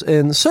travelers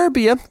in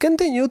Serbia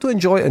continue to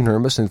enjoy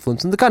enormous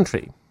influence in the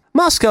country.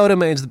 Moscow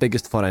remains the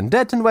biggest foreign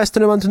debt in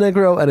Western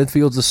Montenegro, and it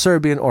wields the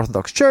Serbian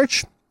Orthodox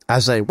Church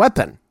as a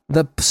weapon.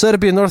 The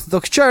Serbian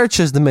Orthodox Church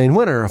is the main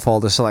winner of all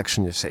this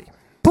election, you see.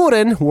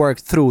 Putin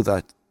worked through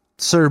the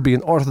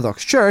Serbian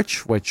Orthodox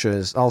Church, which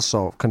is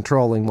also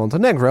controlling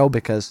Montenegro,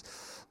 because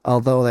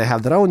although they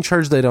have their own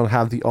church, they don't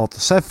have the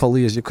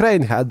autocephaly as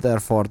Ukraine had.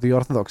 Therefore, the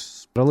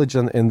Orthodox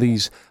religion in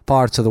these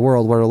parts of the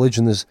world where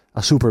religion is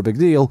a super big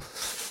deal,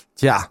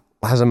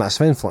 has a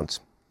massive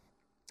influence.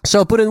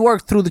 So Putin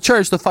worked through the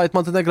church to fight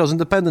Montenegro's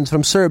independence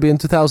from Serbia in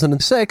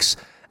 2006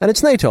 and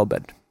its NATO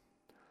bid.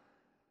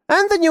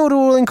 And the new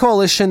ruling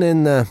coalition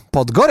in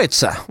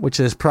Podgorica, which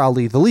is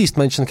probably the least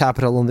mentioned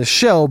capital on this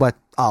show, but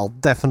I'll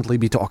definitely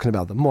be talking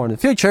about them more in the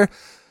future,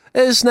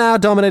 is now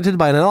dominated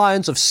by an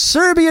alliance of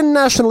Serbian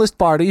nationalist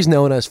parties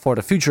known as For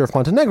the Future of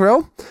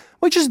Montenegro,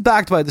 which is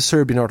backed by the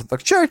Serbian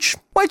Orthodox Church,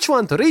 which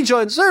want to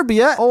rejoin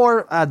Serbia,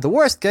 or, at the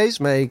worst case,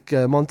 make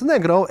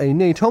Montenegro a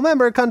NATO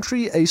member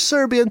country, a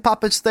Serbian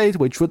puppet state,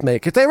 which would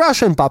make it a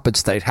Russian puppet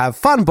state. Have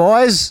fun,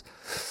 boys!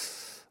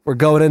 We're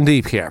going in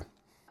deep here.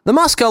 The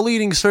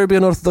Moscow-leading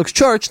Serbian Orthodox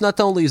Church not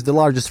only is the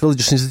largest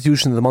religious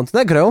institution in the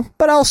Montenegro,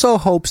 but also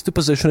hopes to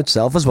position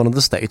itself as one of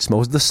the state's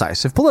most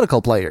decisive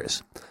political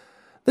players.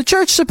 The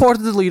church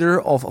supported the leader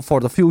of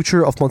For the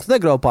Future of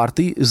Montenegro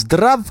party,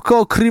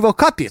 Zdravko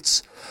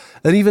Krivokapic,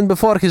 and even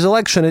before his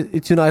election,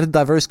 it united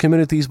diverse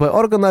communities by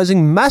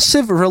organizing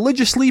massive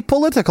religiously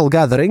political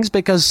gatherings,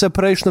 because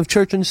separation of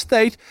church and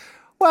state,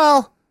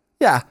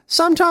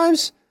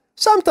 sometimes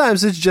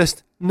it's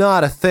just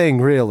not a thing,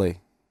 really.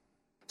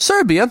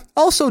 Serbia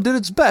also did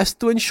its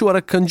best to ensure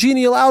a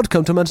congenial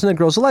outcome to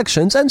Montenegro's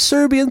elections, and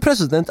Serbian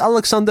President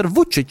Aleksandar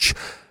Vučić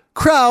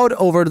crowed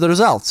over the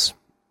results,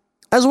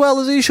 as well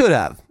as he should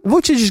have.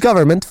 Vučić's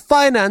government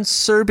financed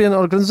Serbian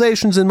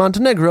organizations in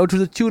Montenegro to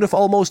the tune of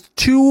almost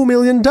 $2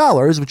 million,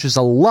 which is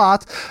a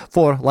lot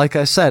for, like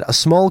I said, a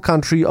small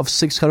country of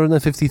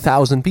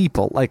 650,000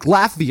 people. Like,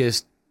 Latvia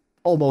is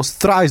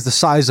almost thrice the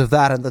size of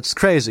that, and that's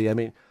crazy. I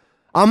mean,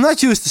 I'm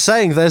not used to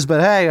saying this,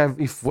 but hey,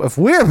 if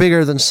we're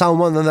bigger than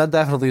someone, then that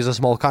definitely is a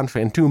small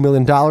country, and $2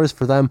 million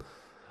for them,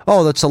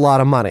 that's a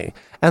lot of money.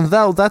 And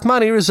though that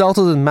money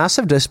resulted in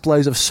massive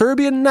displays of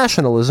Serbian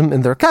nationalism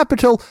in their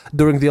capital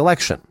during the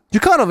election.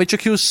 Đukanović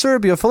accused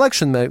Serbia of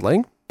election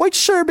meddling, which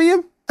Serbia,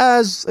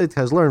 as it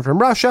has learned from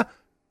Russia,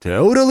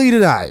 totally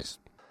denies.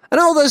 And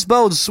all this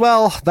bodes,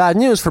 bad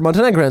news for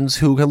Montenegrins,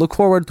 who can look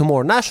forward to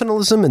more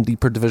nationalism and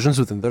deeper divisions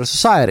within their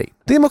society.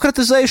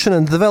 Democratization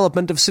and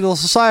development of civil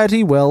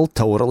society will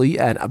totally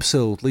and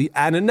absolutely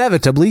and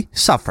inevitably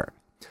suffer.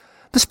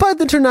 Despite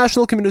the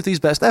international community's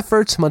best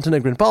efforts,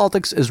 Montenegrin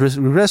politics is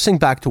regressing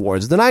back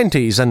towards the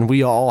 90s, and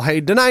we all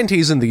hate the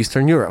 90s in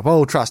Eastern Europe.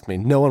 Oh, trust me,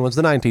 no one wants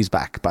the 90s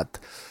back, but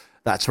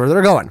that's where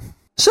they're going.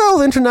 So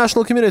the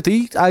international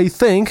community, I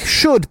think,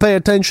 should pay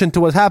attention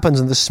to what happens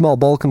in this small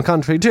Balkan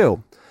country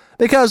too.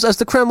 Because as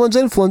the Kremlin's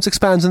influence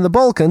expands in the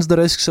Balkans, the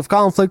risks of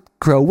conflict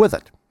grow with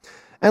it.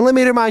 And let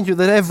me remind you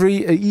that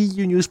every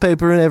EU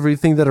newspaper and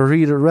everything that I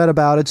read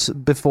about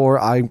it before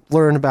I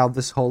learned about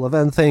this whole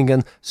event thing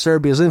and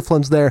Serbia's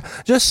influence there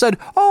just said,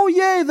 oh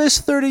yay, this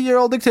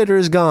 30-year-old dictator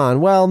is gone.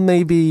 Well,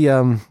 maybe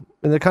in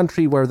a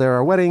country where there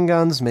are wedding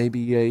guns,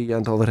 maybe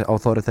an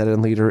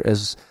authoritarian leader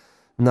is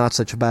not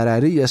such a bad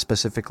idea,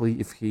 specifically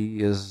if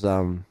he is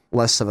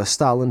less of a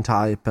Stalin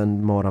type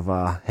and more of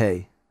a,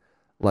 hey,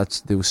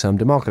 let's do some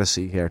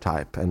democracy here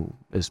type, and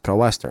is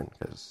pro-Western.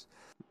 Because,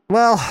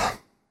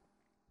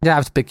 you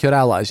have to pick your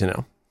allies,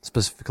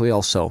 specifically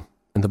also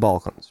in the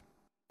Balkans.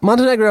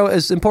 Montenegro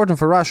is important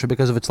for Russia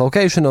because of its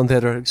location on the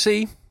Adriatic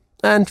Sea,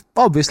 and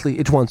obviously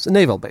it wants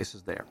naval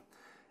bases there.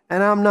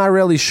 And I'm not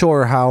really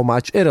sure how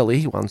much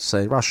Italy wants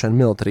a Russian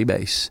military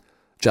base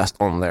just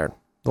on their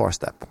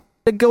doorstep.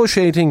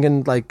 Negotiating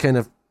and kind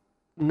of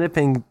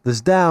nipping this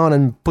down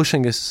and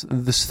pushing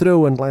this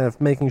through and kind of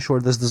making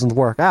sure this doesn't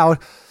work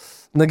out,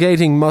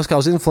 negating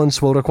Moscow's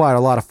influence will require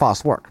a lot of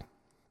fast work.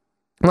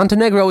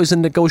 Montenegro is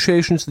in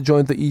negotiations to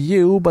join the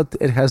EU, but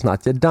it has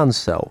not yet done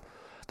so.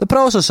 The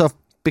process of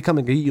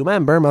becoming a EU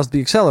member must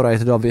be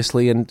accelerated,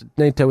 obviously, and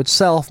NATO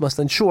itself must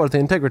ensure the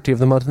integrity of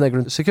the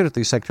Montenegrin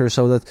security sector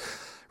so that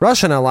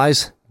Russian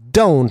allies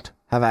don't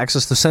have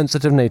access to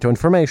sensitive NATO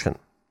information,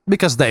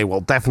 because they will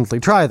definitely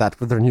try that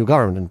with their new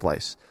government in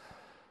place.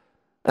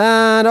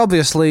 And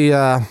obviously,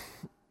 I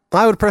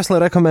would personally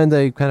recommend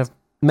they kind of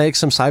make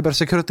some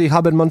cybersecurity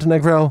hub in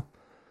Montenegro,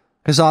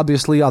 because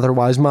obviously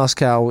otherwise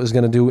Moscow is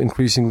going to do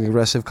increasingly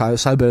aggressive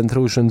cyber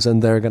intrusions,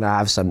 and they're going to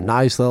have some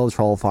nice little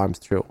troll farms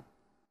through.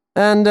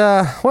 And,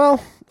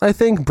 I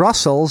think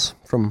Brussels,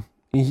 from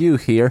EU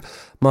here,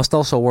 must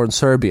also warn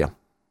Serbia.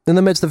 In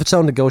the midst of its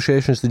own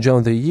negotiations to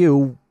join the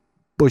EU,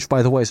 which,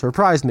 by the way,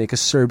 surprised me,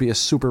 because Serbia is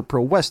super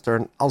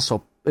pro-Western,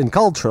 also in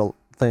cultural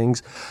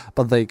things,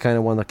 but they kind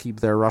of want to keep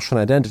their Russian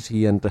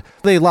identity, and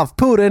they love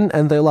Putin,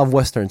 and they love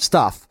Western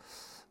stuff.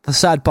 The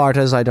sad part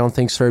is I don't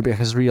think Serbia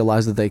has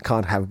realized that they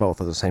can't have both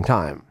at the same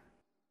time.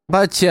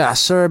 But yeah,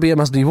 Serbia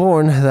must be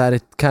warned that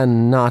it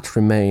cannot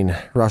remain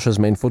Russia's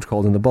main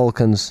foothold in the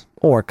Balkans,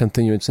 or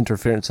continue its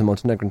interference in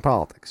Montenegrin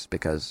politics,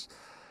 because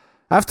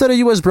after a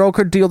US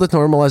brokered deal that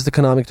normalized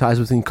economic ties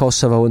between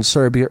Kosovo and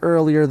Serbia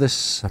earlier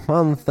this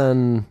month,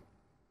 and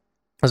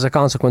as a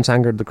consequence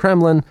angered the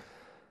Kremlin,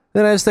 the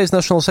United States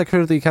National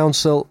Security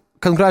Council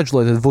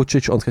congratulated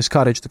Vučić on his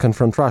courage to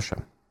confront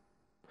Russia.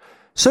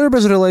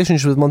 Serbia's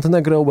relationship with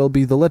Montenegro will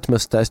be the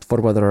litmus test for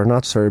whether or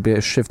not Serbia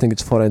is shifting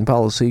its foreign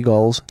policy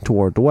goals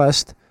toward the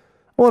West,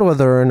 or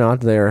whether or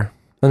not they're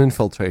an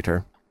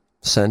infiltrator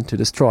sent to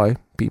destroy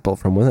people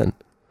from within.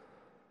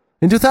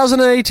 In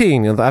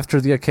 2018,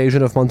 after the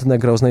occasion of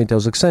Montenegro's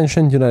NATO's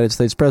accession, United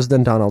States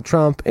President Donald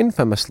Trump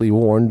infamously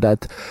warned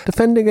that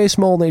defending a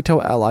small NATO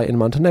ally in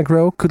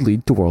Montenegro could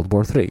lead to World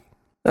War III.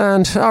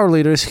 And our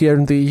leaders here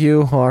in the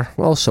EU are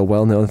also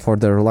well known for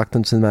their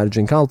reluctance in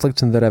managing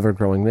conflicts in their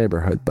ever-growing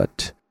neighborhood,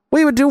 but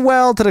we would do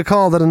well to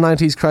recall that the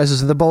 90s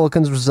crisis in the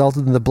Balkans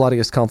resulted in the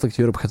bloodiest conflict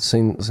Europe had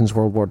seen since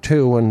World War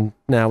II, and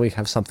now we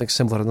have something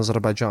similar in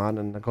Azerbaijan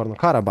and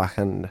Nagorno-Karabakh,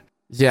 and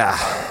yeah,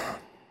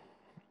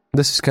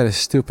 this is kind of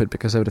stupid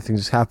because everything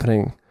that's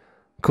happening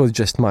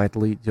might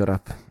lead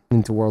Europe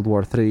into World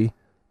War III,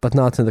 but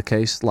not in the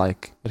case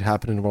like it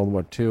happened in World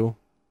War II.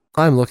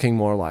 I'm looking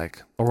more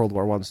like a World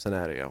War I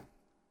scenario,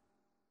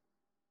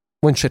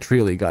 when shit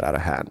really got out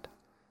of hand.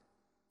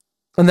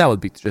 And that would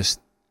be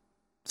just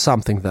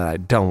something that I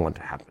don't want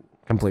to happen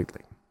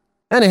completely.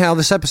 Anyhow,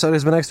 this episode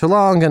has been extra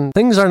long, and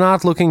things are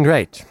not looking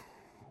great.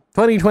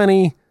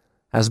 2020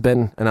 has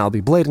been, and I'll be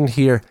blatant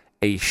here,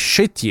 a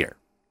shit year.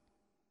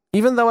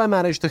 Even though I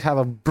managed to have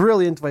a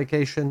brilliant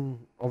vacation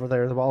over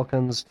there in the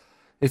Balkans,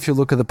 if you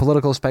look at the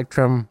political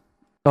spectrum,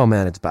 oh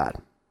man, it's bad.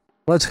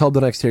 Let's hope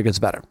the next year gets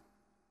better.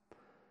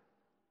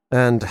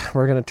 And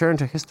we're going to turn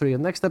to history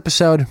in the next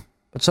episode.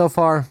 But so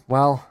far,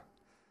 well,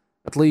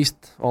 at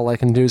least all I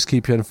can do is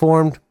keep you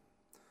informed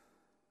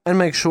and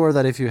make sure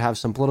that if you have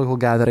some political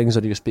gatherings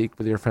or you speak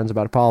with your friends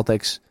about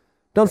politics,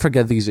 don't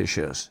forget these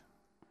issues,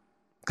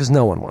 because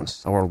no one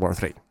wants a World War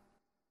III.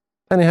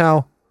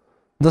 Anyhow,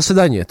 до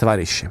свидания,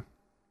 товарищи,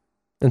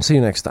 and see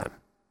you next time.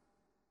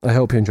 I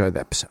hope you enjoyed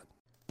the episode.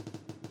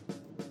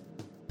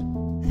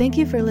 Thank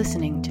you for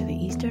listening to The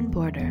Eastern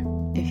Border.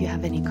 If you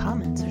have any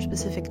comments or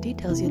specific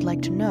details you'd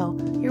like to know,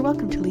 you're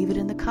welcome to leave it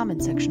in the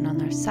comment section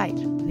on our site,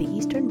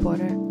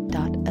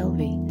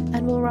 theeasternborder.lv,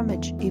 and we'll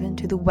rummage even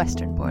to the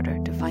western border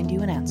to find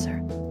you an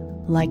answer.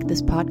 Like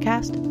this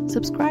podcast,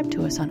 subscribe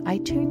to us on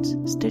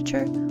iTunes,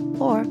 Stitcher,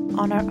 or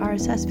on our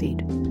RSS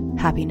feed.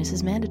 Happiness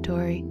is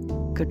mandatory.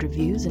 Good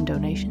reviews and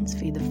donations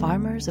feed the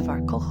farmers of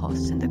our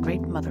kolkhozs in the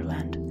great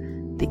motherland.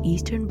 The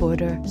Eastern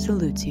Border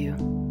salutes you.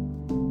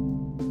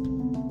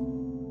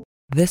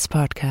 This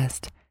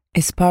podcast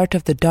is part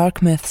of the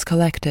Dark Myths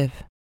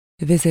Collective.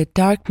 Visit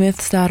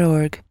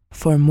darkmyths.org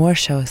for more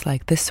shows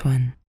like this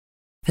one,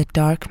 The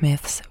Dark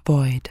Myths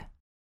Void.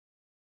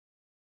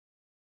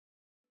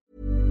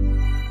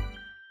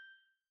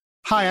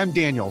 Hi, I'm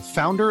Daniel,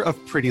 founder of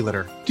Pretty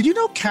Litter. Did you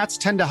know cats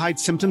tend to hide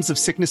symptoms of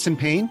sickness and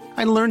pain?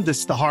 I learned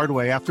this the hard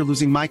way after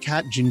losing my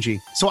cat, Gingy.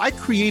 So I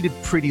created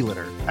Pretty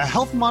Litter, a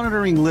health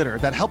monitoring litter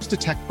that helps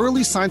detect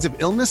early signs of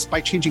illness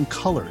by changing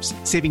colors,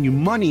 saving you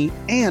money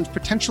and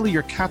potentially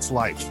your cat's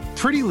life.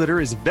 Pretty Litter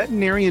is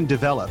veterinarian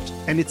developed,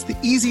 and it's the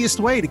easiest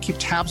way to keep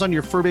tabs on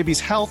your fur baby's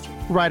health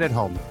right at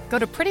home. Go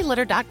to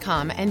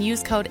prettylitter.com and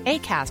use code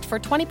ACAST for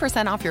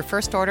 20% off your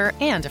first order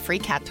and a free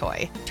cat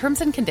toy.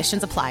 Terms and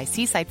conditions apply.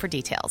 See site for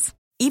details.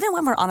 Even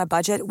when we're on a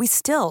budget, we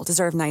still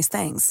deserve nice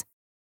things.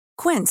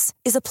 Quince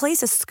is a place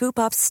to scoop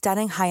up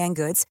stunning high-end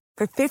goods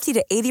for 50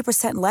 to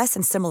 80% less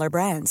than similar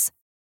brands.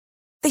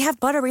 They have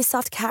buttery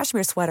soft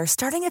cashmere sweaters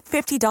starting at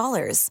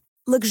 $50,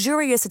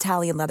 luxurious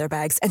Italian leather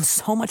bags, and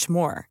so much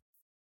more.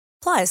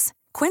 Plus,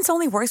 Quince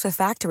only works with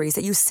factories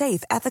that use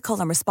safe, ethical,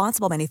 and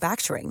responsible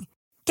manufacturing.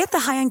 Get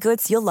the high-end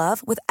goods you'll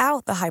love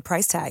without the high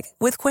price tag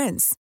with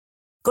Quince.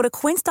 Go to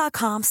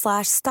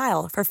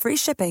quince.com/style for free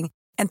shipping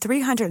and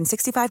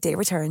 365-day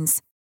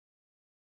returns.